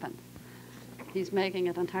 what happened?" He's making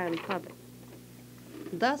it entirely public.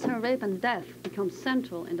 Thus, her rape and death become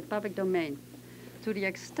central in the public domain to the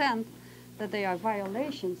extent that they are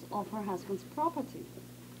violations of her husband's property.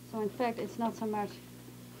 So, in fact, it's not so much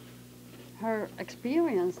her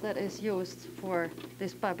experience that is used for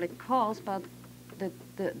this public cause, but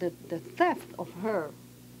the theft of her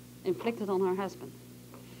inflicted on her husband.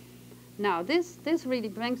 Now, this really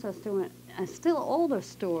brings us to a still older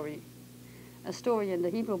story, a story in the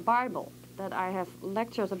Hebrew Bible that I have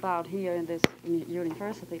lectured about here in this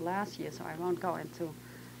university last year, so I won't go into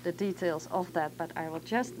the details of that, but I will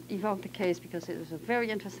just evoke the case because it is a very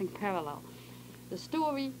interesting parallel. The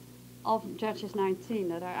story of Judges 19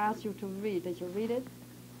 that I asked you to read. Did you read it?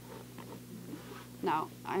 Now,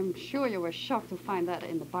 I'm sure you were shocked to find that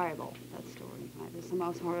in the Bible, that story. Right? It's the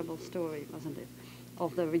most horrible story, wasn't it?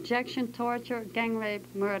 Of the rejection, torture, gang rape,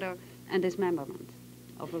 murder, and dismemberment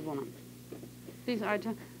of a woman. These are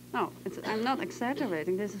just, no, I'm not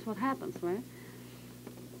exaggerating. This is what happens, right?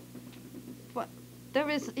 But there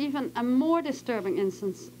is even a more disturbing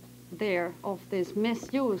instance there of this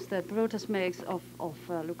misuse that Brutus makes of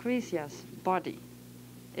Lucrezia's body.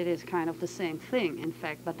 It is kind of the same thing, in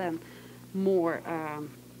fact, but then more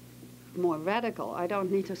radical. I don't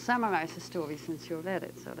need to summarize the story since you read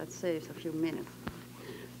it, so that saves a few minutes.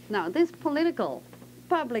 Now, this political,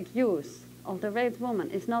 public use of the raped woman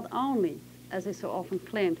is not only, as is so often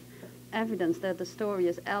claimed, evidence that the story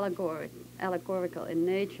is allegorical in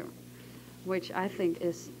nature, which I think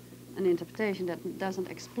is an interpretation that doesn't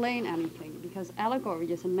explain anything, because allegory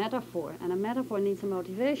is a metaphor, and a metaphor needs a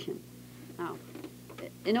motivation. Now,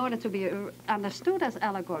 in order to be understood as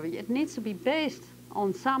allegory, it needs to be based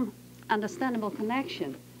on some understandable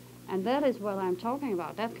connection, and that is what I'm talking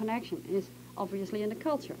about. That connection is obviously in the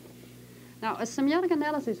culture. Now, a semiotic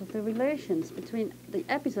analysis of the relations between the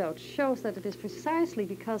episodes shows that it is precisely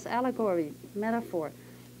because allegory, metaphor,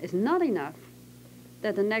 is not enough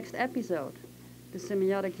that the next episode, the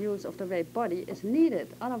semiotic use of the raped body, is needed.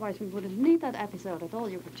 Otherwise, we wouldn't need that episode at all.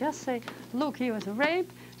 You could just say, look, he was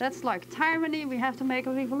raped. That's like tyranny. We have to make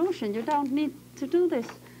a revolution. You don't need to do this.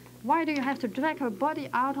 Why do you have to drag her body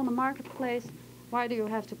out on the marketplace? Why do you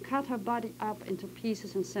have to cut her body up into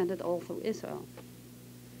pieces and send it all through Israel?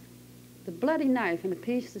 The bloody knife and the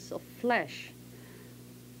pieces of flesh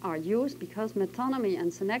are used because metonymy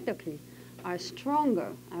and synecdoche are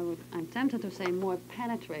stronger, I'm tempted to say more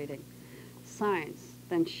penetrating, signs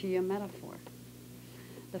than sheer metaphor.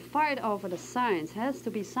 The fight over the signs has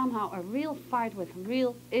to be somehow a real fight with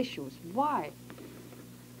real issues. Why?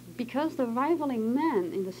 Because the rivaling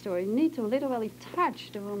men in the story need to literally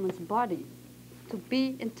touch the woman's body to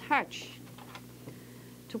be in touch,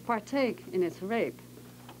 to partake in its rape.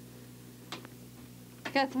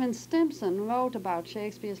 Catherine Stimson wrote about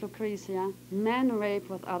Shakespeare's Lucretia, "Men rape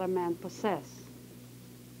what other men possess."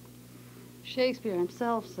 Shakespeare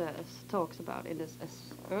himself talks about it as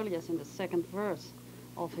early as in the second verse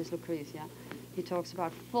of his Lucretia. He talks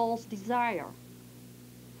about false desire.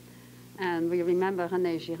 And we remember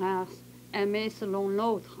René Girard's "aimer selon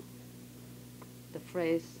l'autre," the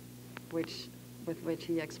phrase with which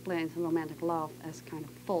he explains romantic love as kind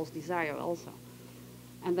of false desire also.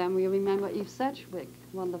 And then we remember Eve Sedgwick's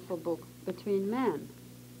wonderful book, Between Men,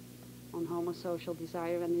 on homosocial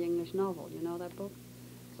desire and the English novel. You know that book?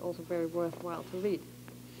 It's also very worthwhile to read.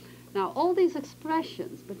 Now, all these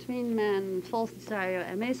expressions, between men, false desire,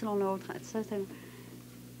 aimer selon l'autre, etc.,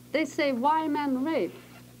 they say why men rape,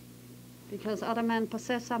 because other men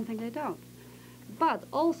possess something they don't. But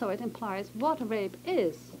also it implies what rape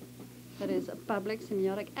is. That is a public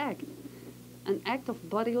semiotic act, an act of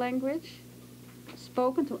body language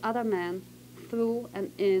spoken to other men through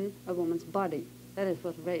and in a woman's body. That is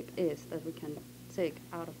what rape is, that we can take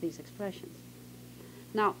out of these expressions.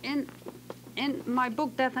 Now, in my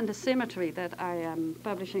book, Death and the Symmetry, that I am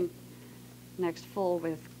publishing next fall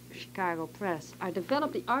with Chicago Press, I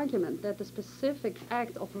developed the argument that the specific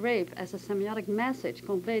act of rape as a semiotic message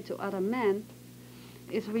conveyed to other men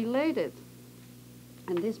is related,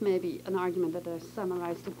 and this may be an argument that I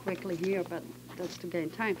summarized too quickly here, but that's to gain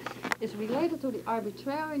time, is related to the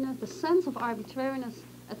arbitrariness, the sense of arbitrariness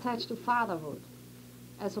attached to fatherhood,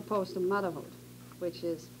 as opposed to motherhood, which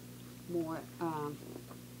is more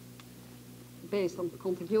based on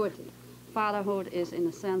contiguity. Fatherhood is, in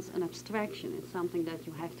a sense, an abstraction. It's something that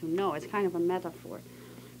you have to know. It's kind of a metaphor.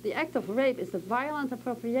 The act of rape is the violent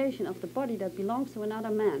appropriation of the body that belongs to another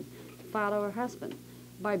man, father or husband,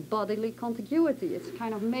 by bodily contiguity. It's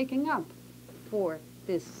kind of making up for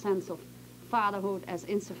this sense of fatherhood as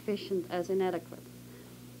insufficient, as inadequate.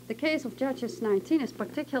 The case of Judges 19 is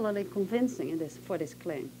particularly convincing for this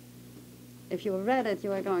claim. If you read it,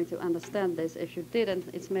 you are going to understand this. If you didn't,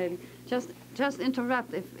 it's maybe just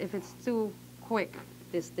interrupt if it's too quick,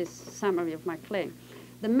 this summary of my claim.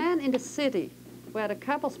 The men in the city where the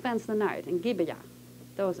couple spends the night, in Gibeah,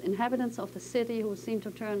 those inhabitants of the city who seem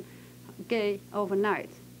to turn gay overnight,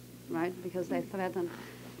 right? Because they threaten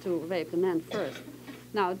to rape the men first.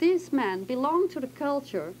 Now, these men belong to the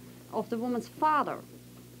culture of the woman's father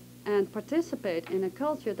and participate in a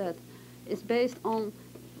culture that is based on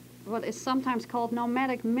what is sometimes called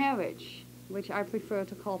nomadic marriage, which I prefer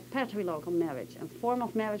to call patrilocal marriage, a form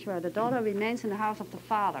of marriage where the daughter remains in the house of the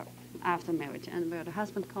father after marriage and where the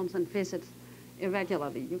husband comes and visits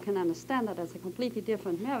irregularly. You can understand that as a completely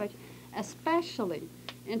different marriage, especially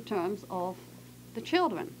in terms of the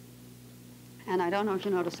children. And I don't know if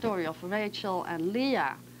you know the story of Rachel and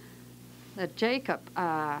Leah, that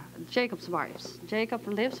Jacob's wives. Jacob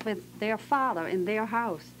lives with their father in their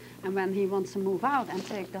house. And when he wants to move out and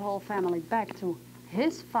take the whole family back to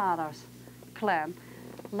his father's clan,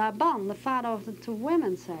 Laban, the father of the two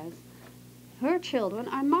women, says, her children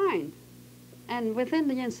are mine. And within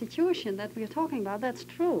the institution that we are talking about, that's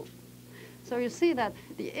true. So you see that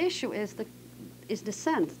the issue is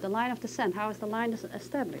descent, the line of descent. How is the line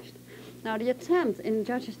established? Now, the attempt in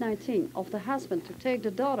Judges 19 of the husband to take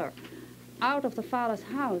the daughter out of the father's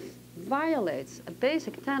house violates a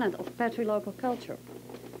basic tenet of patrilocal culture,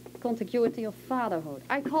 contiguity of fatherhood.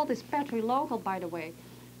 I call this patrilocal, by the way,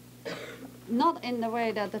 not in the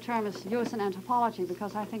way that the term is used in anthropology,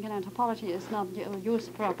 because I think in anthropology it's not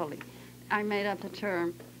used properly. I made up the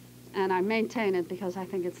term, and I maintain it because I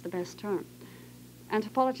think it's the best term.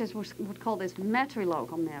 Anthropologists would call this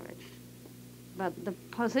matrilocal marriage. But the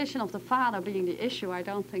position of the father being the issue, I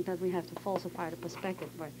don't think that we have to falsify the perspective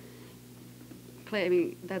by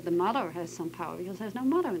claiming that the mother has some power, because there's no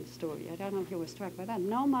mother in the story. I don't know if you were struck by that.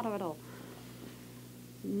 No mother at all.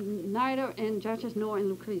 Neither in Judges nor in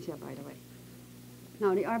Lucretia, by the way.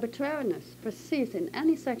 Now, the arbitrariness perceived in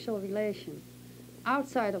any sexual relation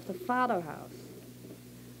outside of the father house,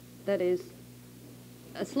 that is,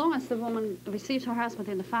 as long as the woman receives her husband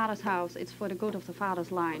in the father's house, it's for the good of the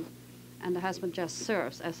father's line, and the husband just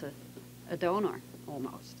serves as a donor,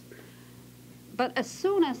 almost. But as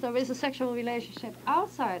soon as there is a sexual relationship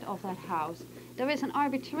outside of that house, there is an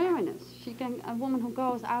arbitrariness. A woman who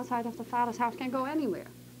goes outside of the father's house can go anywhere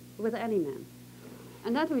with any man.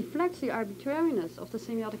 And that reflects the arbitrariness of the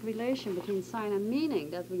semiotic relation between sign and meaning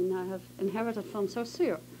that we now have inherited from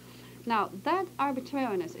Saussure. Now, that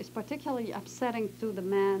arbitrariness is particularly upsetting to the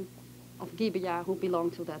men of Gibeah who belong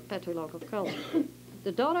to that patrilocal culture.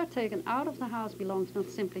 The daughter taken out of the house belongs not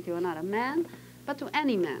simply to another man, but to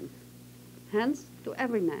any man. hence to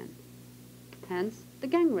every man, hence the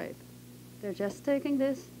gang rape. They're just taking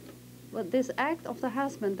this, well, this act of the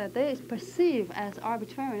husband that they perceive as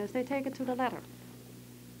arbitrariness, they take it to the letter.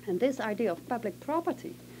 And this idea of public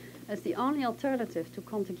property as the only alternative to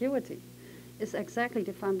contiguity is exactly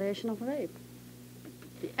the foundation of rape.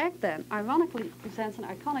 The act then ironically presents an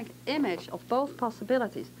iconic image of both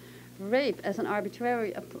possibilities: rape as an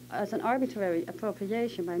arbitrary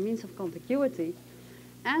appropriation by means of contiguity,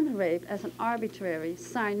 and rape as an arbitrary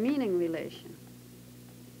sign-meaning relation.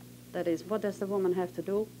 That is, what does the woman have to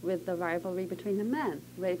do with the rivalry between the men?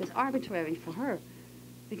 Rape is arbitrary for her,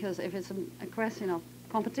 because if it's a question of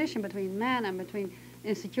competition between men and between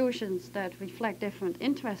institutions that reflect different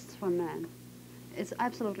interests for men, it's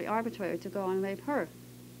absolutely arbitrary to go and rape her.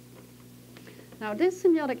 Now, this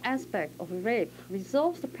semiotic aspect of rape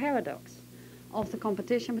resolves the paradox of the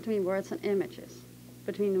competition between words and images,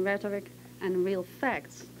 between rhetoric and real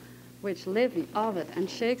facts, which Livy, Ovid, and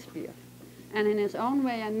Shakespeare, and in his own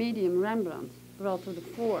way and medium Rembrandt, brought to the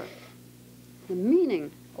fore. The meaning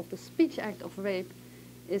of the speech act of rape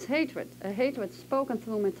is hatred, a hatred spoken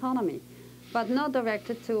through metonymy, but not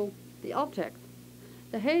directed to the object.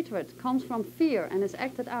 The hatred comes from fear and is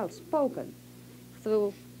acted out, spoken,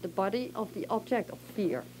 through the body of the object of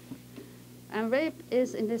fear. And rape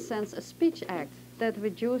is, in this sense, a speech act that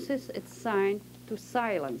reduces its sign to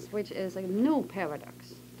silence, which is a new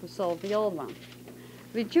paradox to solve the old one.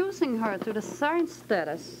 Reducing her to the sign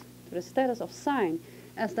status, to the status of sign,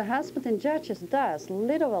 as the husband in Judges does,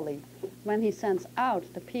 literally, when he sends out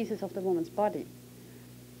the pieces of the woman's body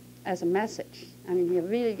as a message. I mean, he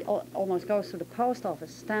really almost goes to the post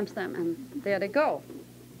office, stamps them, and there they go.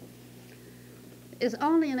 Is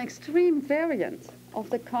only an extreme variant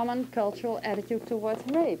of the common cultural attitude towards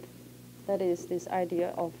rape. That is, this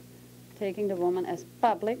idea of taking the woman as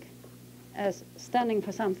public, as standing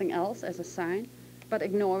for something else, as a sign, but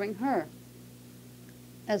ignoring her.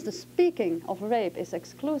 As the speaking of rape is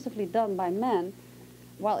exclusively done by men,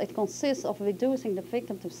 while it consists of reducing the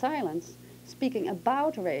victim to silence, speaking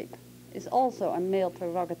about rape is also a male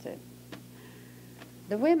prerogative.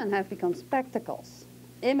 The women have become spectacles,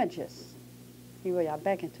 images. Here we are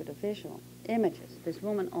back into the visual. Images. This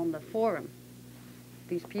woman on the forum.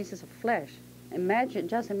 These pieces of flesh.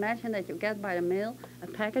 Just imagine that you get by the mail a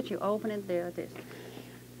package, you open it, there it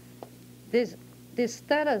is. This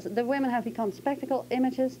status, the women have become spectacle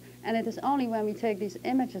images, and it is only when we take these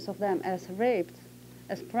images of them as raped,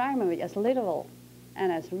 as primary, as literal,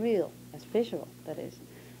 and as real, as visual, that is,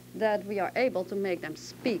 that we are able to make them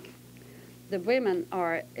speak. The women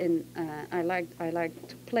are in, I like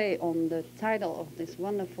to play on the title of this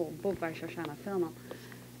wonderful book by Shoshana Fellman.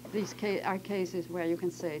 These are cases where you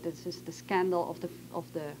can say this is the scandal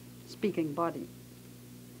of the speaking body.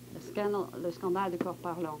 Le scandale du corps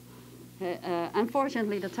parlant.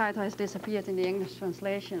 Unfortunately, the title has disappeared in the English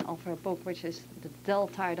translation of her book, which is the dull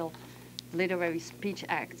title, Literary Speech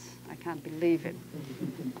Acts. I can't believe it.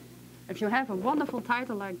 If you have a wonderful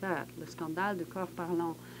title like that, Le scandale du corps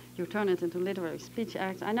parlant, you turn it into literary speech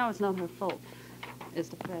acts. I know it's not her fault. It's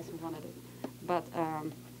the press who wanted it. But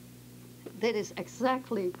that is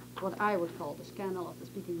exactly what I would call the scandal of the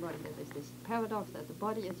speaking body. That is this paradox that the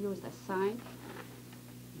body is used as sign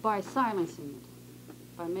by silencing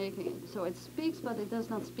it, by making it. So it speaks, but it does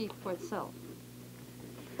not speak for itself.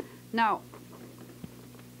 Now,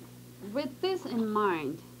 with this in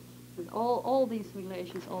mind, with all these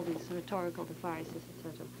relations, all these rhetorical devices,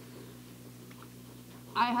 etc.,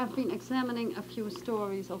 I have been examining a few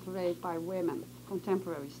stories of rape by women,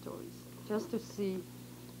 contemporary stories, just to see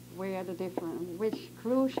which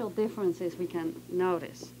crucial differences we can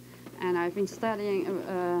notice. And I've been studying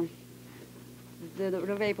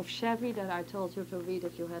the rape of Chevy that I told you to read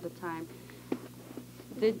if you had the time.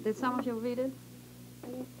 Did some of you read it? I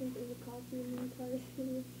don't think there's a copy in the entire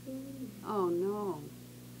city of Chevy. Oh no,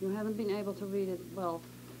 you haven't been able to read it. Well,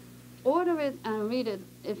 order it and read it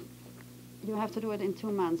if you have to do it in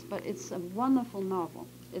 2 months, but it's a wonderful novel.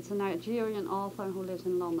 It's a Nigerian author who lives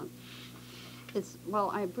in London. It's, well,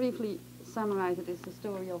 I briefly summarize it. It's a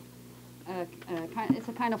story of, it's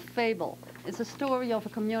a kind of fable. It's a story of a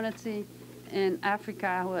community in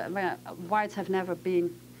Africa where whites have never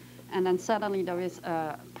been, and then suddenly there is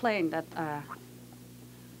a plane that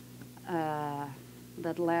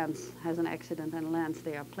lands, has an accident and lands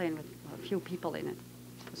there, a plane with a few people in it,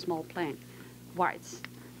 a small plane, whites.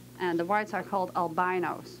 And the whites are called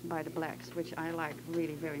albinos by the blacks, which I like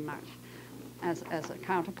really very much, as a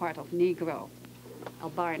counterpart of Negro,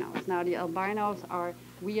 albinos. Now the albinos are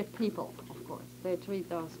weird people, of course. They treat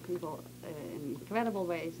those people in incredible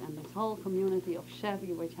ways, and this whole community of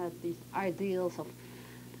Chevy, which has these ideals of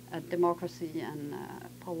democracy and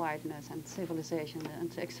politeness and civilization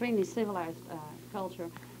and extremely civilized culture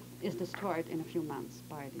is destroyed in a few months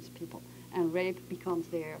by these people. And rape becomes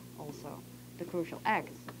there also the crucial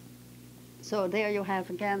act. So there you have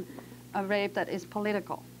again a rape that is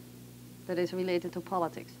political, that is related to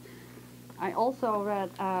politics. I also read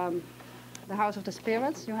The House of the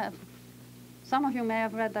Spirits. Some of you may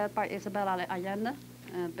have read that by Isabella Allende,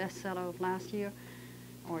 a bestseller of last year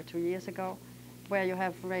or 2 years ago, where you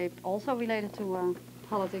have rape also related to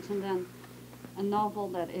politics, and then a novel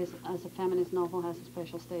that is, as a feminist novel, has a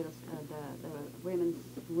special status, the Women's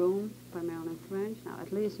Room by Marilyn French. Now,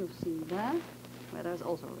 at least you've seen that, where there's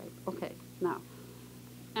also rape. Okay, now.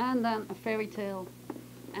 And then a fairy tale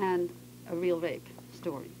and a real rape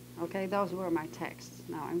story. Okay, those were my texts.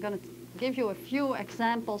 Now, I'm going to give you a few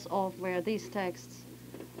examples of where these texts,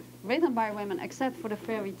 written by women, except for the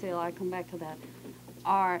fairy tale, I come back to that,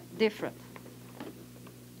 are different.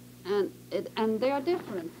 And they are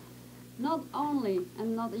different, not only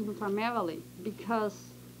and not even primarily because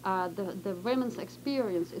the women's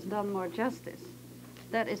experience is done more justice.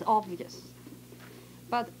 That is obvious.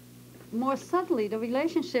 But more subtly, the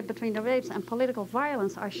relationship between the rapes and political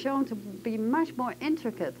violence are shown to be much more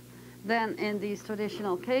intricate than in these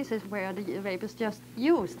traditional cases where the rape is just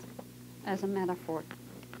used as a metaphor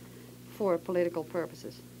for political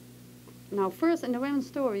purposes. Now, first, in the women's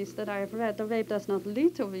stories that I have read, the rape does not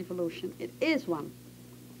lead to revolution. It is one.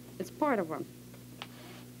 It's part of one.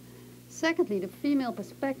 Secondly, the female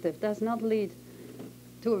perspective does not lead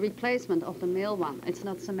to a replacement of the male one. It's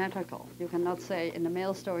not symmetrical. You cannot say in the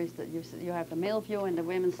male stories that you have the male view, in the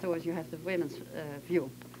women's stories you have the women's view,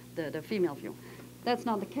 the female view. That's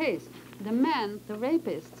not the case. The men, the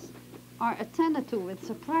rapists, are attended to with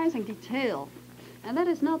surprising detail. And that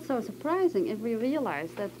is not so surprising if we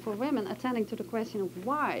realize that for women, attending to the question of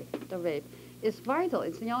why the rape is vital.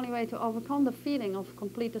 It's the only way to overcome the feeling of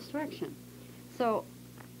complete destruction. So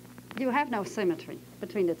you have no symmetry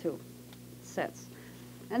between the two sets.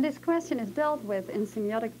 And this question is dealt with in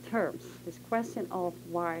semiotic terms, this question of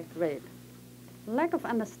why rape. Lack of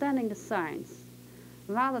understanding the signs,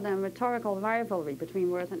 rather than rhetorical rivalry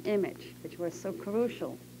between word and image, which was so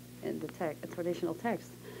crucial in the traditional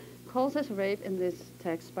text, causes rape in this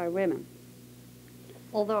text by women.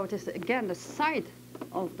 Although it is again the sight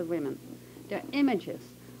of the women, their images,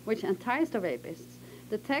 which entice the rapists,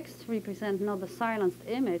 the texts represent not the silenced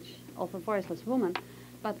image of a voiceless woman,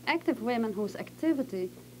 but active women whose activity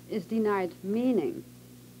is denied meaning.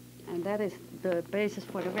 And that is the basis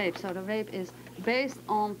for the rape. So the rape is based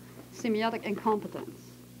on semiotic incompetence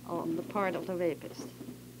on the part of the rapist.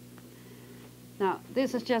 Now,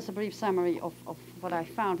 this is just a brief summary of what I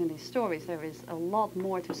found in these stories. There is a lot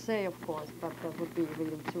more to say, of course, but that would be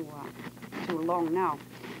really too long now.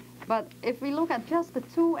 But if we look at just the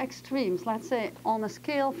two extremes, let's say on a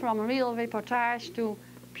scale from real reportage to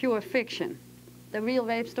pure fiction, the real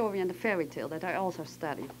rape story and the fairy tale that I also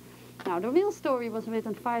studied. Now, the real story was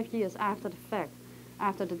written 5 years after the fact,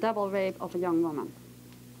 after the double rape of a young woman.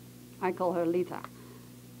 I call her Lita,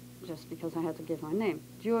 just because I had to give her a name,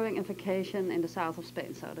 during a vacation in the south of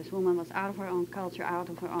Spain. So this woman was out of her own culture, out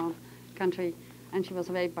of her own country, and she was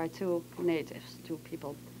raped by two natives, two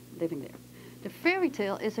people living there. The fairy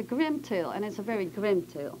tale is a grim tale, and it's a very grim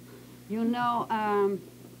tale. You know,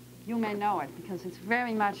 you may know it, because it's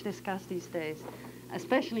very much discussed these days,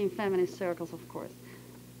 especially in feminist circles, of course.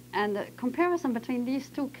 And the comparison between these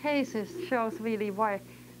two cases shows really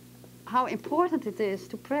how important it is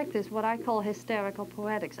to practice what I call hysterical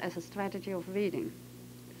poetics as a strategy of reading.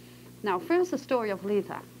 Now, first the story of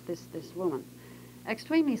Lita, this woman.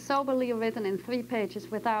 Extremely soberly written in 3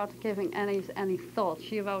 pages without giving any thought.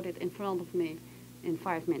 She wrote it in front of me in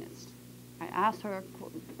 5 minutes. I asked her,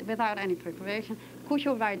 without any preparation, could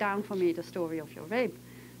you write down for me the story of your rape?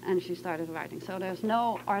 And she started writing. So there's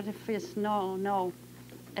no artifice, no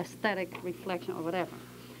aesthetic reflection or whatever.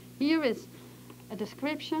 Here is a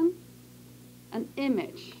description, an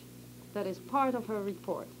image that is part of her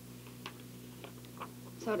report.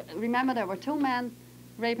 So remember, there were 2 men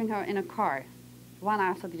raping her in a car, one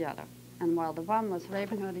after the other. And while the one was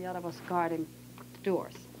raping her, the other was guarding the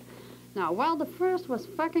doors. Now, while the first was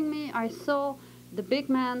fucking me, I saw the big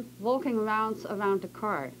man walking around the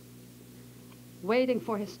car, waiting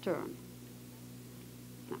for his turn.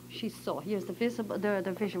 Now, she saw. Here's the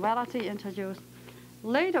visuality introduced.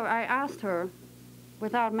 Later, I asked her,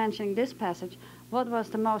 without mentioning this passage, what was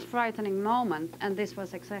the most frightening moment, and this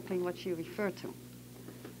was exactly what she referred to.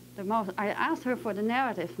 I asked her for the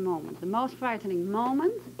narrative moment, the most frightening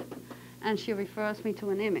moment, and she refers me to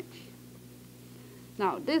an image.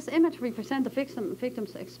 Now, this image represents the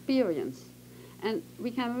victim's experience, And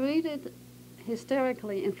we can read it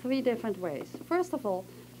hysterically in three different ways. First of all,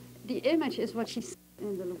 the image is what she said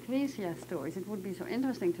in the Lucrezia stories. It would be so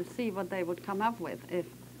interesting to see what they would come up with if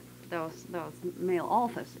those male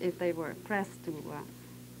authors, if they were pressed to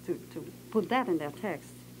put that in their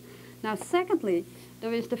text. Now, secondly,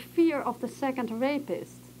 there is the fear of the second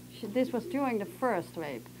rapist. This was during the first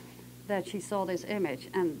rape that she saw this image,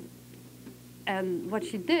 and what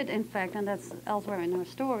she did, in fact, and that's elsewhere in her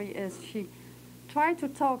story, is she tried to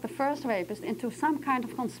talk the first rapist into some kind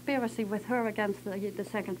of conspiracy with her against the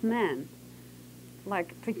second man,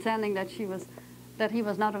 like pretending that he was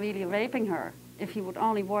not really raping her if he would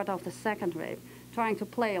only ward off the second rape, trying to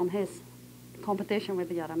play on his competition with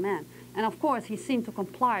the other man. And of course, he seemed to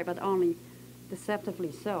comply, but only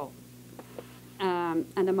deceptively so.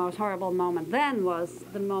 And the most horrible moment then was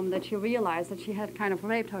the moment that she realized that she had kind of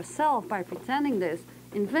raped herself by pretending this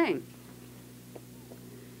in vain.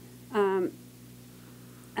 And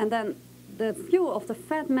then the view of the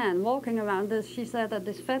fat man walking around this, she said that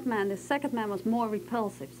this fat man, this second man, was more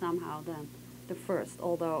repulsive somehow than the first,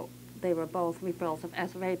 although they were both repulsive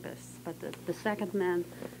as rapists. But the second man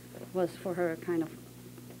was for her kind of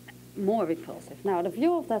more repulsive. Now, the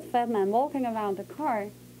view of that fat man walking around the car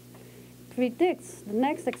predicts the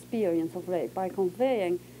next experience of rape by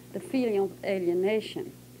conveying the feeling of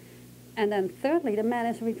alienation. And then thirdly, the man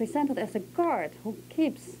is represented as a guard who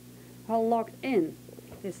keeps her locked in,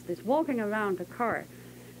 this walking around the car.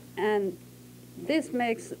 And this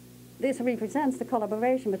represents the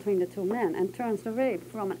collaboration between the two men and turns the rape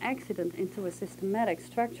from an accident into a systematic,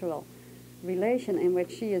 structural relation in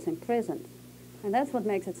which she is imprisoned. And that's what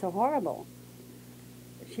makes it so horrible.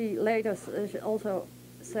 She later also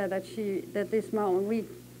said that this moment,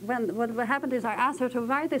 what happened is I asked her to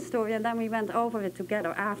write this story, and then we went over it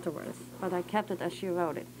together afterwards, but I kept it as she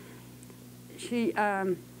wrote it.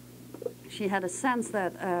 She had a sense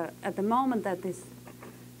that at the moment that this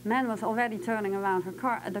man was already turning around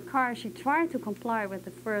the car, she tried to comply with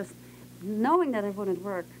the first, knowing that it wouldn't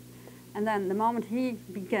work. And then the moment he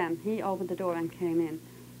opened the door and came in,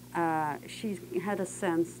 she had a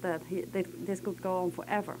sense that this could go on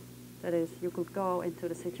forever. That is, you could go into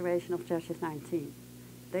the situation of Judges 19.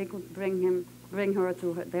 They could bring her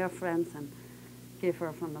to their friends and give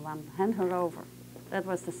her from the one, hand her over. That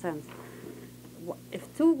was the sense.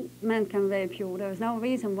 If two men can rape you, there is no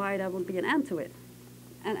reason why there would be an end to it.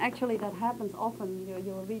 And actually that happens often.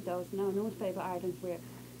 You'll read those newspaper items where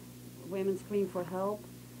women scream for help,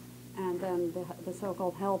 and then the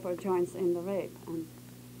so-called helper joins in the rape and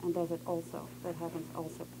does it also. That happens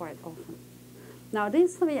also quite often. Now,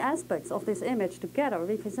 these three aspects of this image together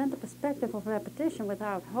represent the perspective of repetition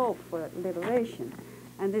without hope for liberation.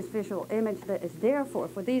 And this visual image that is therefore,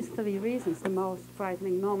 for these three reasons, the most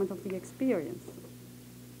frightening moment of the experience.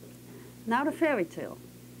 Now the fairy tale.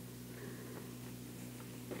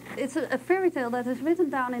 It's a fairy tale that is written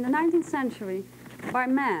down in the 19th century by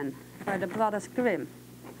men, by the brothers Grimm.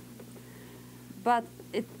 But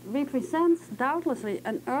it represents doubtlessly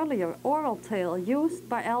an earlier oral tale used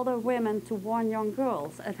by elder women to warn young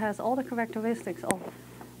girls. It has all the characteristics of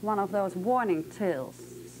one of those warning tales.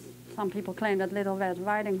 Some people claim that Little Red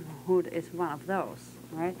Riding Hood is one of those,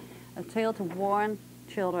 right? A tale to warn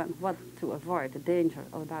children what to avoid, the danger,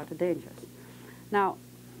 or about the dangers. Now,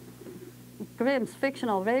 Grimm's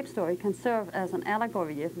fictional rape story can serve as an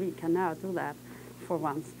allegory, if we can now do that for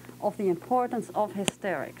once, of the importance of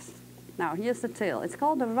hysterics. Now, here's the tale. It's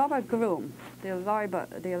called The Robber Groom, the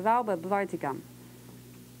Raube Bräutigam.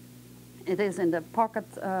 It is in the pocket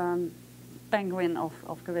penguin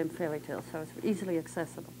of Grimm fairy tales, so it's easily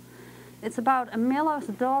accessible. It's about a miller's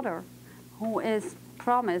daughter who is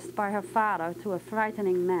promised by her father to a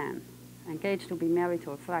frightening man, engaged to be married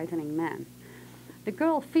to a frightening man. The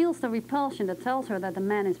girl feels the repulsion that tells her that the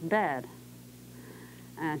man is bad.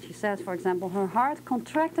 And she says, for example, her heart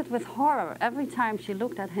contracted with horror every time she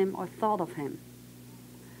looked at him or thought of him.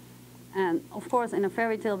 And of course, in a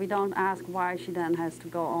fairy tale, we don't ask why she then has to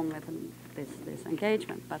go on with this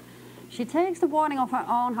engagement. But she takes the warning of her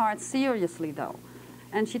own heart seriously, though.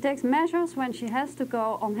 And she takes measures when she has to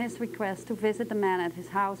go on his request to visit the man at his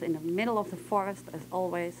house in the middle of the forest, as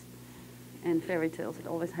always in fairy tales. It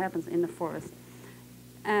always happens in the forest.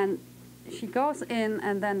 And she goes in,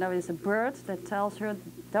 and then there is a bird that tells her,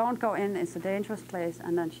 don't go in, it's a dangerous place.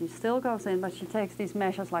 And then she still goes in, but she takes these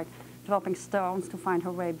measures like dropping stones to find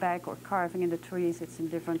her way back or carving in the trees. It's in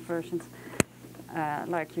different versions,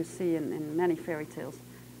 like you see in many fairy tales.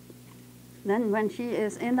 Then when she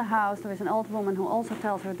is in the house, there is an old woman who also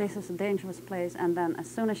tells her this is a dangerous place. And then as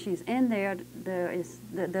soon as she's in there,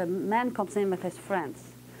 the man comes in with his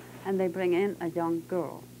friends, and they bring in a young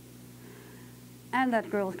girl. and that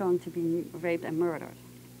girl is going to be raped and murdered.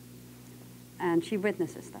 And she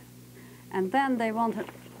witnesses that. And then they want her,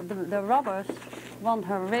 the robbers want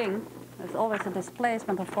her ring. There's always a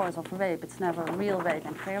displacement, of course, of rape. It's never a real rape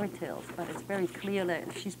in fairy tales, but it's very clear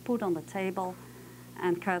that she's put on the table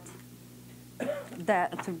and cut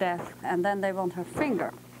to death, and then they want her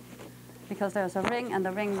finger, because there's a ring and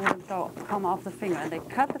the ring wouldn't come off the finger, and they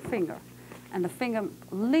cut the finger, and the finger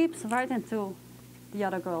leaps right into the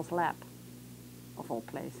other girl's lap, of all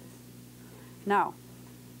places. Now,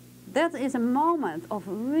 that is a moment of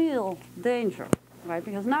real danger, right?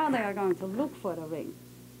 Because now they are going to look for the ring.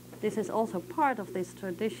 This is also part of this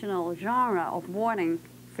traditional genre of warning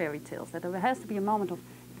fairy tales, that there has to be a moment of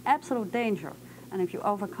absolute danger. And if you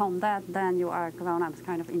overcome that, then you are grown-up. It's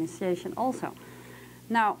kind of initiation also.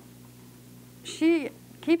 Now, she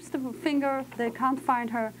keeps the finger. They can't find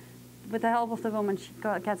her. With the help of the woman, she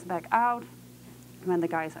gets back out when the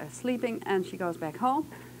guys are sleeping, and she goes back home.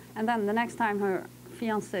 And then the next time her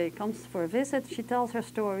fiancé comes for a visit, she tells her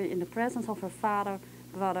story in the presence of her father,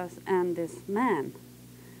 brothers, and this man.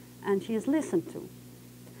 And she is listened to.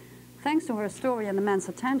 Thanks to her story and the man's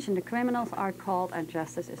attention, the criminals are caught and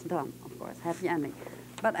justice is done, of course, happy ending.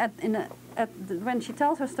 But when she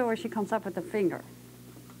tells her story, she comes up with the finger,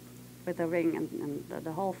 with the ring and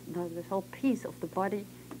this whole piece of the body.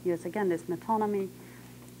 Here's again this metonymy,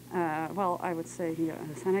 well, I would say here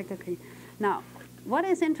synecdoche. Now, what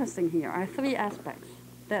is interesting here are three aspects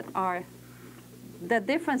that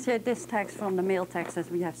differentiate this text from the male text as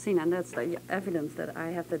we have seen, and that's the evidence that I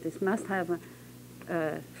have that this must have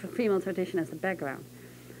a female tradition as the background.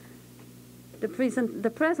 The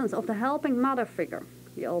presence of the helping mother figure,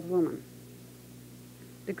 the old woman.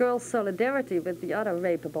 The girl's solidarity with the other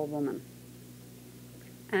rapeable woman.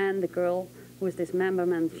 And the girl whose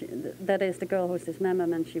dismemberment, that is the girl whose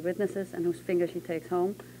dismemberment she witnesses and whose finger she takes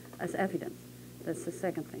home as evidence. That's the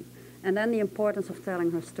second thing. And then the importance of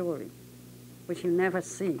telling her story, which you never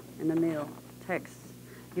see in the male texts.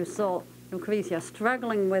 You saw Lucrezia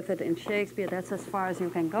struggling with it in Shakespeare. That's as far as you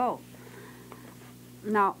can go.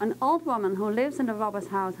 Now, an old woman who lives in the robber's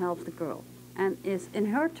house helps the girl and is in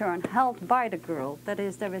her turn helped by the girl. That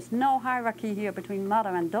is, there is no hierarchy here between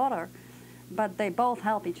mother and daughter, but they both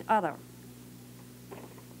help each other.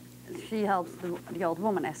 She helps the old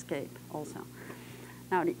woman escape also.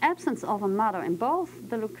 Now, the absence of a mother in both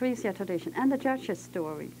the Lucrezia tradition and the Judge's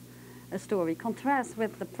story contrasts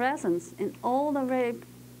with the presence in all the rape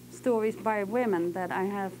stories by women that I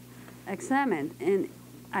have examined. In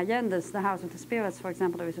Allende's The House of the Spirits, for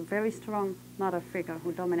example, there is a very strong mother figure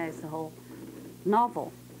who dominates the whole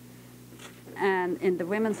novel. And in The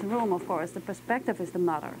Women's Room, of course, the perspective is the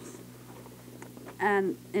mother's.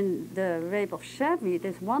 And in The Rape of Chevy,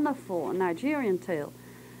 this wonderful Nigerian tale,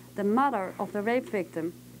 the mother of the rape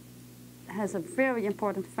victim has a very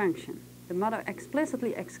important function. The mother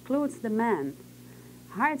explicitly excludes the man,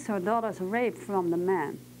 hides her daughter's rape from the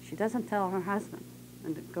man. She doesn't tell her husband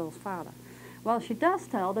and the girl's father. Well, she does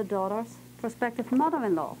tell the daughter's prospective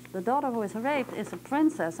mother-in-law. The daughter who is raped is a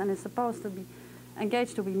princess and is supposed to be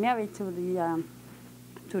engaged to be married to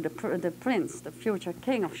the prince, the future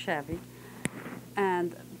king of Chevy,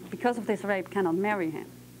 and because of this rape cannot marry him.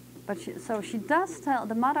 But so she does tell,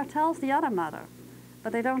 the mother tells the other mother,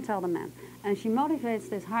 but they don't tell the man. And she motivates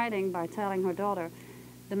this hiding by telling her daughter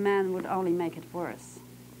the man would only make it worse.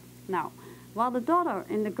 Now, while the daughter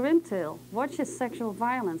in the grim tale watches sexual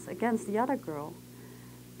violence against the other girl,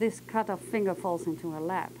 this cut-off finger falls into her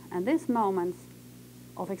lap. And this moment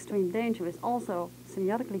of extreme danger is also,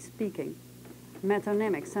 semiotically speaking,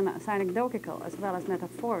 metonymic, synecdochical, as well as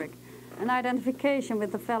metaphoric, an identification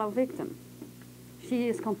with the fellow victim. She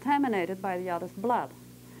is contaminated by the other's blood.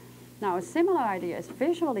 Now, a similar idea is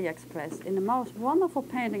visually expressed in the most wonderful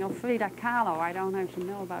painting of Frida Kahlo. I don't know if you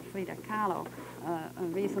know about Frida Kahlo, a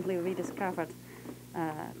recently rediscovered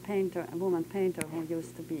painter, a woman painter who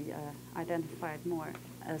used to be identified more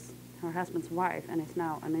as her husband's wife and is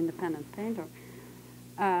now an independent painter.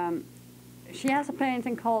 She has a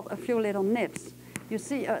painting called A Few Little Nips. You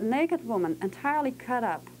see a naked woman entirely cut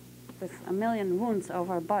up with a million wounds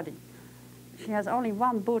over her body. She has only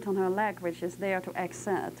one boot on her leg, which is there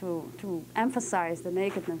to emphasize the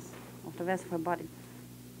nakedness of the rest of her body.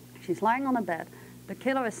 She's lying on a bed. The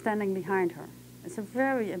killer is standing behind her. It's a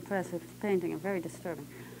very impressive painting and very disturbing.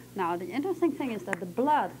 Now, the interesting thing is that the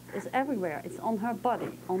blood is everywhere. It's on her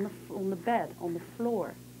body, on the bed, on the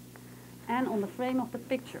floor, and on the frame of the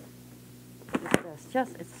picture.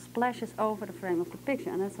 It splashes over the frame of the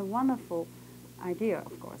picture, and that's a wonderful idea,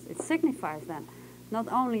 of course. It signifies then not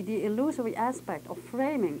only the illusory aspect of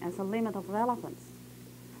framing as a limit of relevance,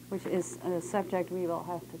 which is a subject we will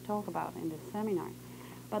have to talk about in this seminar.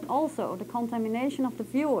 But also the contamination of the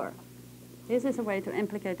viewer. This is a way to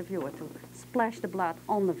implicate the viewer, to splash the blood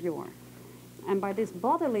on the viewer. And by this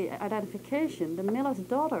bodily identification, the miller's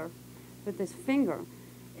daughter with this finger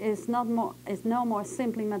is no more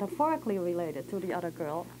simply metaphorically related to the other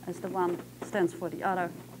girl, as the one stands for the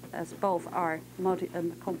other, as both are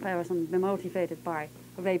comparison motivated by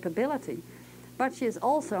rapeability, but she is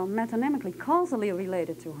also metonymically, causally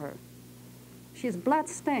related to her. She is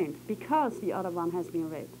blood-stained because the other one has been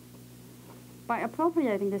raped. By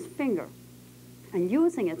appropriating this finger and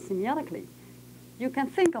using it semiotically, you can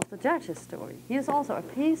think of the judge's story. Here's also a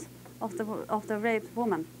piece of the raped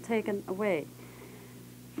woman taken away.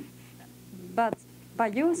 But by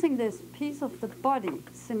using this piece of the body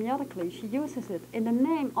semiotically, she uses it in the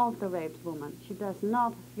name of the raped woman. She does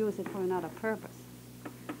not use it for another purpose.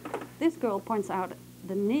 This girl points out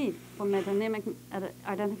the need for metonymic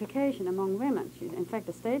identification among women. In fact,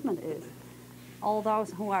 the statement is, all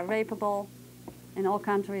those who are rapeable in all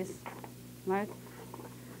countries, right,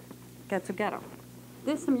 get together.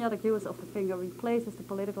 This semiotic use of the finger replaces the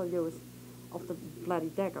political use of the bloody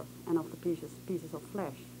dagger and of the pieces of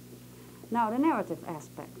flesh. Now, the narrative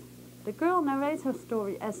aspect. The girl narrates her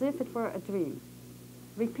story as if it were a dream.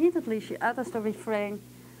 Repeatedly, she utters the refrain,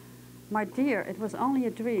 "My dear, it was only a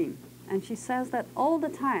dream." And she says that all the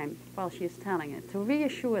time while she is telling it, to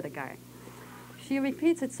reassure the guy. She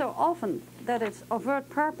repeats it so often that its overt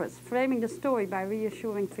purpose, framing the story by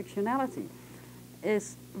reassuring fictionality,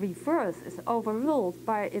 is reversed, is overruled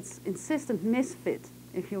by its insistent misfit.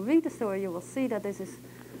 If you read the story, you will see that this is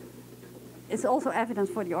it's also evidence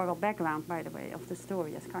for the oral background, by the way, of the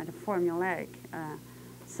story as kind of formulaic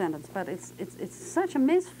sentence. But it's such a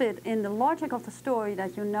misfit in the logic of the story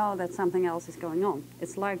that you know that something else is going on.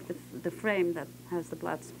 It's like the frame that has the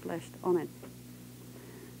blood splashed on it.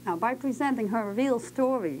 Now, by presenting her real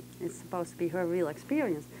story, it's supposed to be her real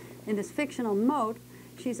experience, in this fictional mode,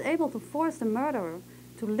 she's able to force the murderer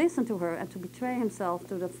to listen to her and to betray himself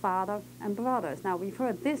to the father and brothers. Now, we've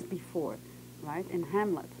heard this before, right, in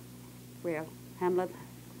Hamlet, where Hamlet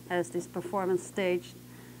has this performance staged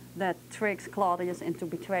that tricks Claudius into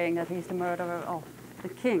betraying that he's the murderer of the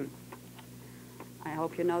king. I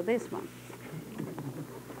hope you know this one.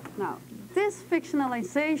 Now, this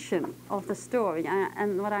fictionalization of the story,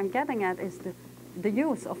 and what I'm getting at is the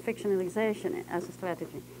use of fictionalization as a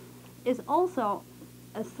strategy, is also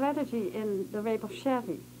a strategy in the rape of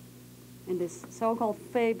Chevy, in this so-called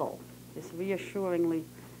fable, this reassuring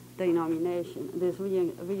denomination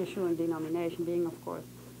being, of course,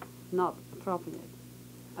 not appropriate,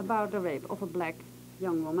 about the rape of a black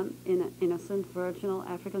young woman in an innocent, virginal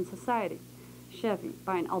African society, Chevy,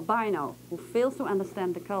 by an albino who fails to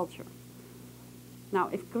understand the culture. Now,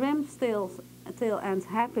 if Grimm's tale ends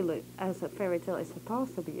happily, as a fairy tale is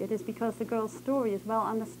supposed to be, it is because the girl's story is well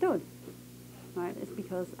understood, right? It's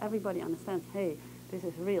because everybody understands, hey, this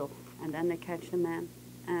is real, and then they catch the man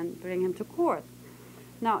and bring him to court.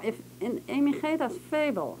 Now, if in Amy Geta's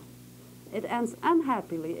fable it ends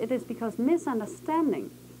unhappily, it is because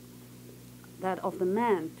misunderstanding, that of the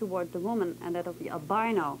man toward the woman and that of the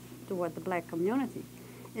albino toward the black community,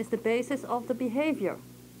 is the basis of the behavior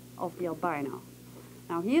of the albino.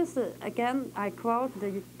 Now, here's again, I quote,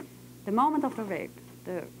 the moment of the rape,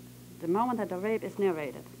 the moment that the rape is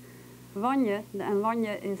narrated. Ronje, and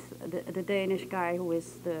Ronje is the Danish guy who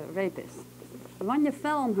is the rapist. Ronje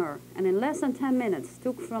fell on her, and in less than 10 minutes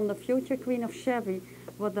took from the future queen of Chevy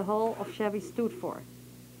what the whole of Chevy stood for.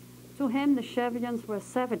 To him, the Chevians were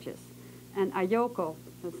savages, and Ayoko,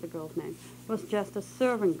 that's the girl's name, was just a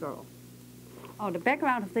servant girl. Oh, the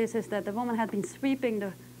background of this is that the woman had been sweeping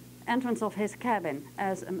the entrance of his cabin,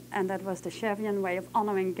 and that was the Chevian way of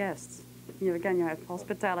honoring guests. Here again you have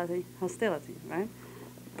hospitality, hostility, right?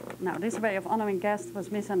 Now, this way of honoring guests was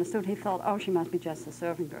misunderstood. He thought, oh, she must be just a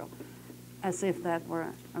servant girl, as if that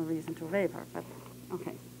were a reason to rape her. But,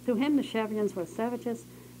 okay. To him, the Chevians were savages,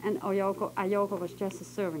 and Ayoko was just a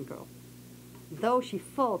servant girl. Though she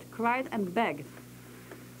fought, cried, and begged,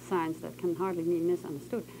 signs that can hardly be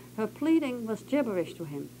misunderstood, her pleading was gibberish to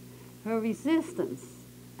him. Her resistance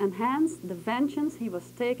enhanced the vengeance he was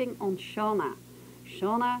taking on Shona.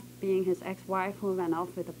 Shona being his ex-wife who ran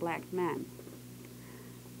off with a black man.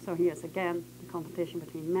 So here's again the competition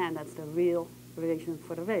between men. That's the real reason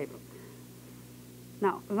for the rape.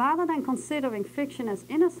 Now, rather than considering fiction as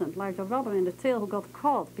innocent, like the robber in the tale who got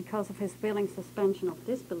caught because of his willing suspension of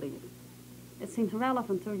disbelief, it seems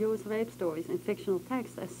relevant to use rape stories in fictional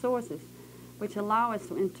text as sources which allow us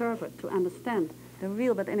to interpret, to understand the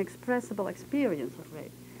real but inexpressible experience of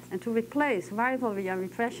rape, and to replace rivalry and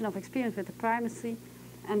repression of experience with the primacy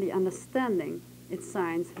and the understanding its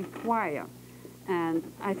signs require. And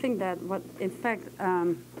I think that what, in fact,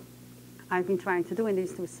 I've been trying to do in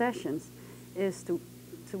these 2 sessions is to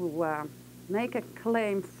make a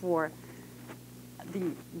claim for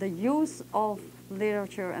the use of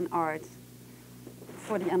literature and art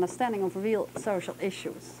for the understanding of real social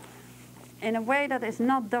issues in a way that is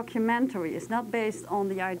not documentary, is not based on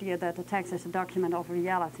the idea that the text is a document of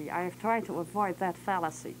reality. I have tried to avoid that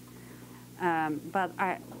fallacy. But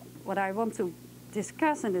what I want to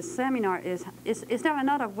discuss in this seminar is there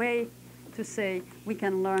another way to say we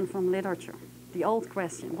can learn from literature? The old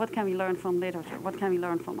question, what can we learn from literature? What can we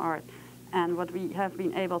learn from art? And what we have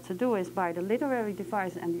been able to do is by the literary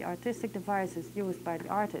devices and the artistic devices used by the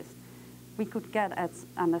artist, we could get at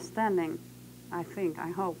understanding, I think, I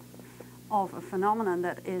hope, of a phenomenon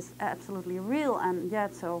that is absolutely real and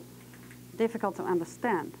yet so difficult to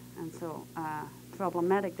understand and so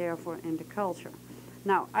problematic, therefore, in the culture.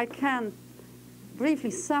 Now, I can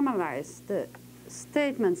briefly summarize the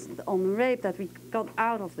statements on rape that we got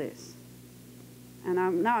out of this. And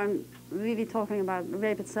now I'm really talking about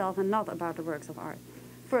rape itself and not about the works of art.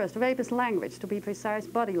 First, rape is language, to be precise,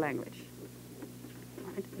 body language.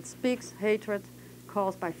 Right? It speaks hatred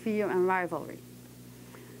caused by fear and rivalry.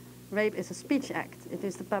 Rape is a speech act. It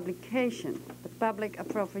is the publication, the public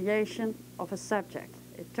appropriation of a subject.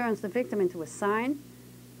 It turns the victim into a sign,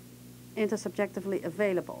 intersubjectively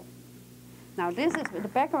available. Now, this is the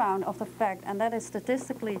background of the fact, and that is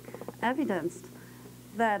statistically evidenced,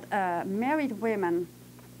 that married women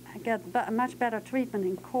get much better treatment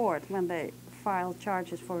in court when they file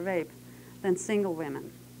charges for rape than single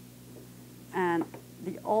women. And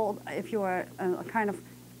if you are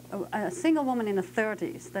a single woman in the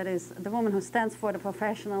 30s, that is the woman who stands for the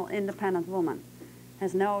professional independent woman,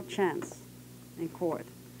 has no chance in court.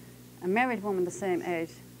 A married woman the same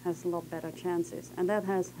age has a lot better chances. And that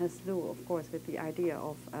has to do, of course, with the idea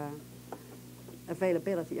of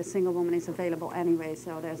availability. A single woman is available anyway,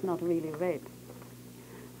 so there's not really rape.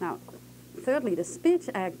 Now, thirdly, the speech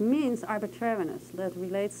act means arbitrariness that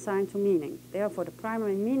relates sign to meaning. Therefore, the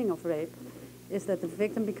primary meaning of rape is that the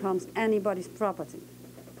victim becomes anybody's property.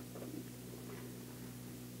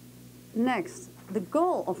 Next, the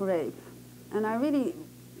goal of rape, and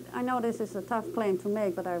I know this is a tough claim to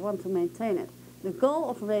make, but I want to maintain it. The goal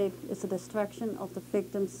of rape is the destruction of the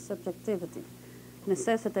victim's subjectivity,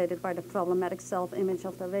 necessitated by the problematic self-image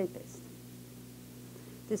of the rapist.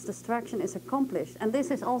 This destruction is accomplished, and this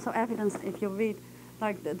is also evidenced if you read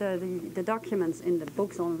like the documents in the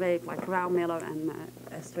books on rape, like Rau Miller and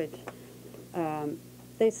Estridge.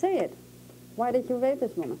 They say it. Why did you rape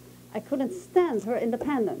this woman? I couldn't stand her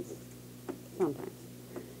independence, sometimes.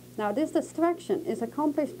 Now, this destruction is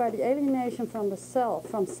accomplished by the alienation from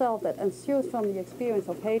self that ensues from the experience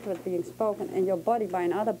of hatred being spoken in your body by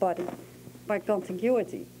another body, by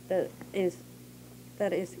contiguity. That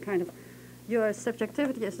is kind of, your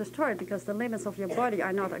subjectivity is destroyed because the limits of your body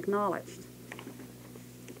are not acknowledged.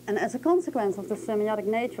 And as a consequence of the semiotic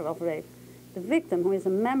nature of rape, the victim, who is a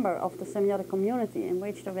member of the semiotic community in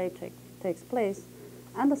which the rape takes place,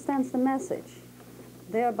 understands the message,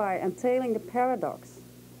 thereby entailing the paradox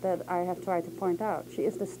that I have tried to point out. She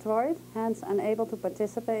is destroyed, hence unable to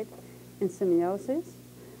participate in semiosis,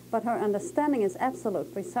 but her understanding is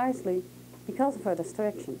absolute precisely because of her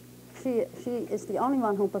destruction. She is the only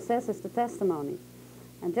one who possesses the testimony.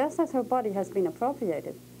 And just as her body has been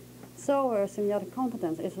appropriated, so her semiotic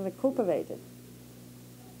competence is recuperated.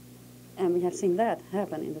 And we have seen that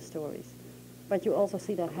happen in the stories. But you also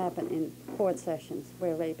see that happen in court sessions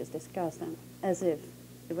where rape is discussed and as if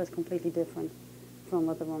it was completely different from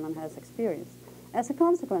what the woman has experienced. As a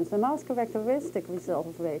consequence, the most characteristic result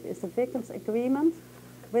of rape is the victim's agreement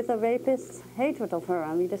with the rapist's hatred of her,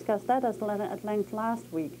 and we discussed that at length last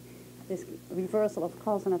week, this reversal of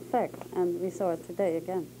cause and effect, and we saw it today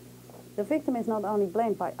again. The victim is not only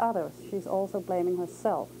blamed by others, she's also blaming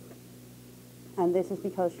herself. And this is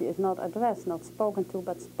because she is not addressed, not spoken to,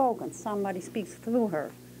 but spoken. Somebody speaks through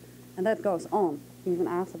her, and that goes on even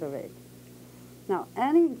after the rape. Now,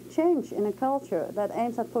 any change in a culture that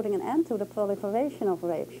aims at putting an end to the proliferation of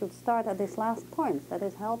rape should start at this last point, that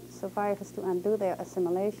is, help survivors to undo their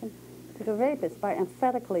assimilation to the rapist by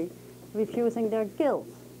emphatically refusing their guilt.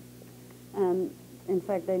 And in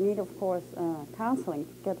fact, they need, of course, counseling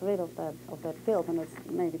to get rid of that guilt, and that's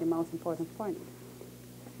maybe the most important point.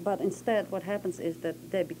 But instead, what happens is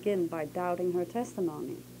that they begin by doubting her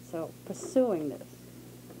testimony, so pursuing this.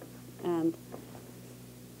 And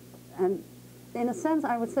in a sense,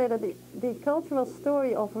 I would say that the cultural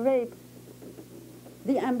story of rape,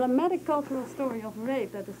 the emblematic cultural story of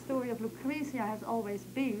rape, that the story of Lucretia has always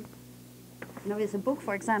been, There is a book,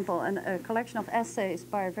 for example, a collection of essays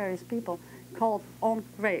by various people called On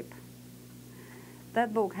Rape.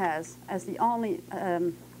 That book has, as the only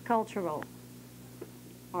cultural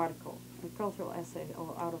article, a cultural essay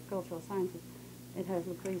or out of cultural sciences, it has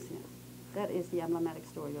Lucretia. That is the emblematic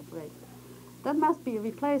story of rape. That must be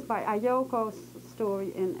replaced by Ayoko's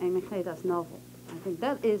story in Amy Greta's novel. I think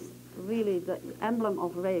that is really the emblem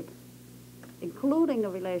of rape, including the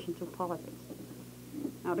relation to politics.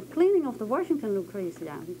 Now, the cleaning of the Washington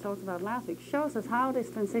Lucretia, we talked about last week, shows us how this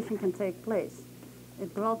transition can take place.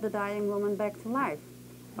 It brought the dying woman back to life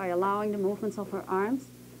by allowing the movements of her arms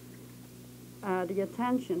the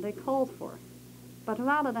attention they called for. But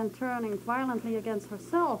rather than turning violently against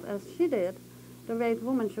herself as she did, the raped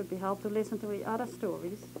woman should be helped to listen to the other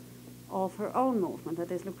stories of her own movement,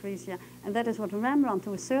 that is Lucretia. And that is what Rembrandt,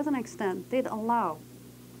 to a certain extent, did allow.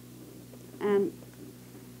 And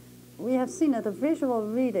we have seen that a visual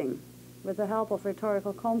reading with the help of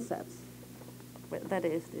rhetorical concepts, that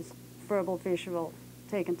is, this verbal visual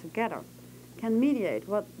taken together, can mediate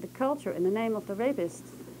what the culture in the name of the rapist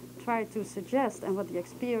tried to suggest and what the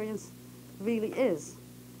experience really is.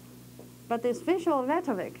 But this visual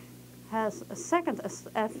rhetoric has a second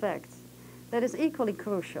effect that is equally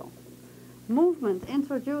crucial. Movement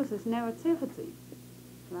introduces narrativity,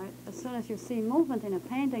 right? As soon as you see movement in a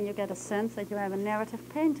painting, you get a sense that you have a narrative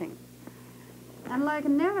painting. And like a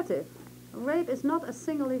narrative, rape is not a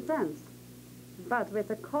single event, but with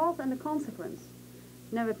the cause and the consequence.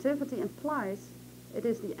 Narrativity implies it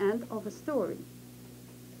is the end of a story.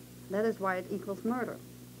 That is why it equals murder.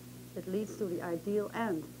 It leads to the ideal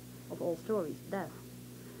end of all stories, death.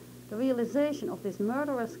 The realization of this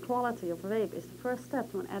murderous quality of rape is the first step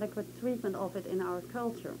to an adequate treatment of it in our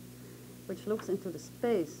culture, which looks into the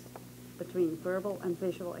space between verbal and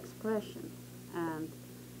visual expression. And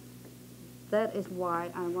that is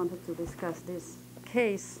why I wanted to discuss this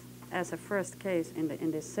case as a first case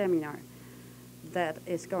in this seminar that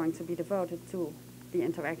is going to be devoted to the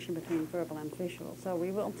interaction between verbal and visual. So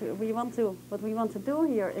what we want to do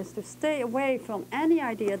here is to stay away from any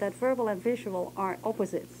idea that verbal and visual are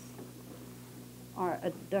opposites, are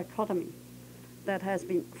a dichotomy that has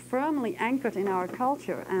been firmly anchored in our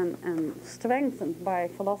culture and strengthened by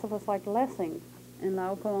philosophers like Lessing in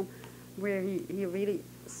Laocoon, where he really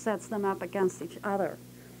sets them up against each other.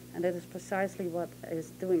 And that is precisely what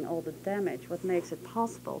is doing all the damage, what makes it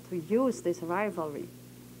possible to use this rivalry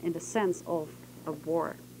in the sense of a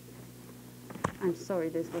war. I'm sorry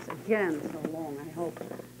this was again so long. I hope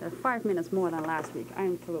 5 minutes more than last week.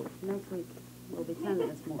 I'm through. Next week will be 10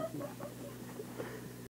 minutes more.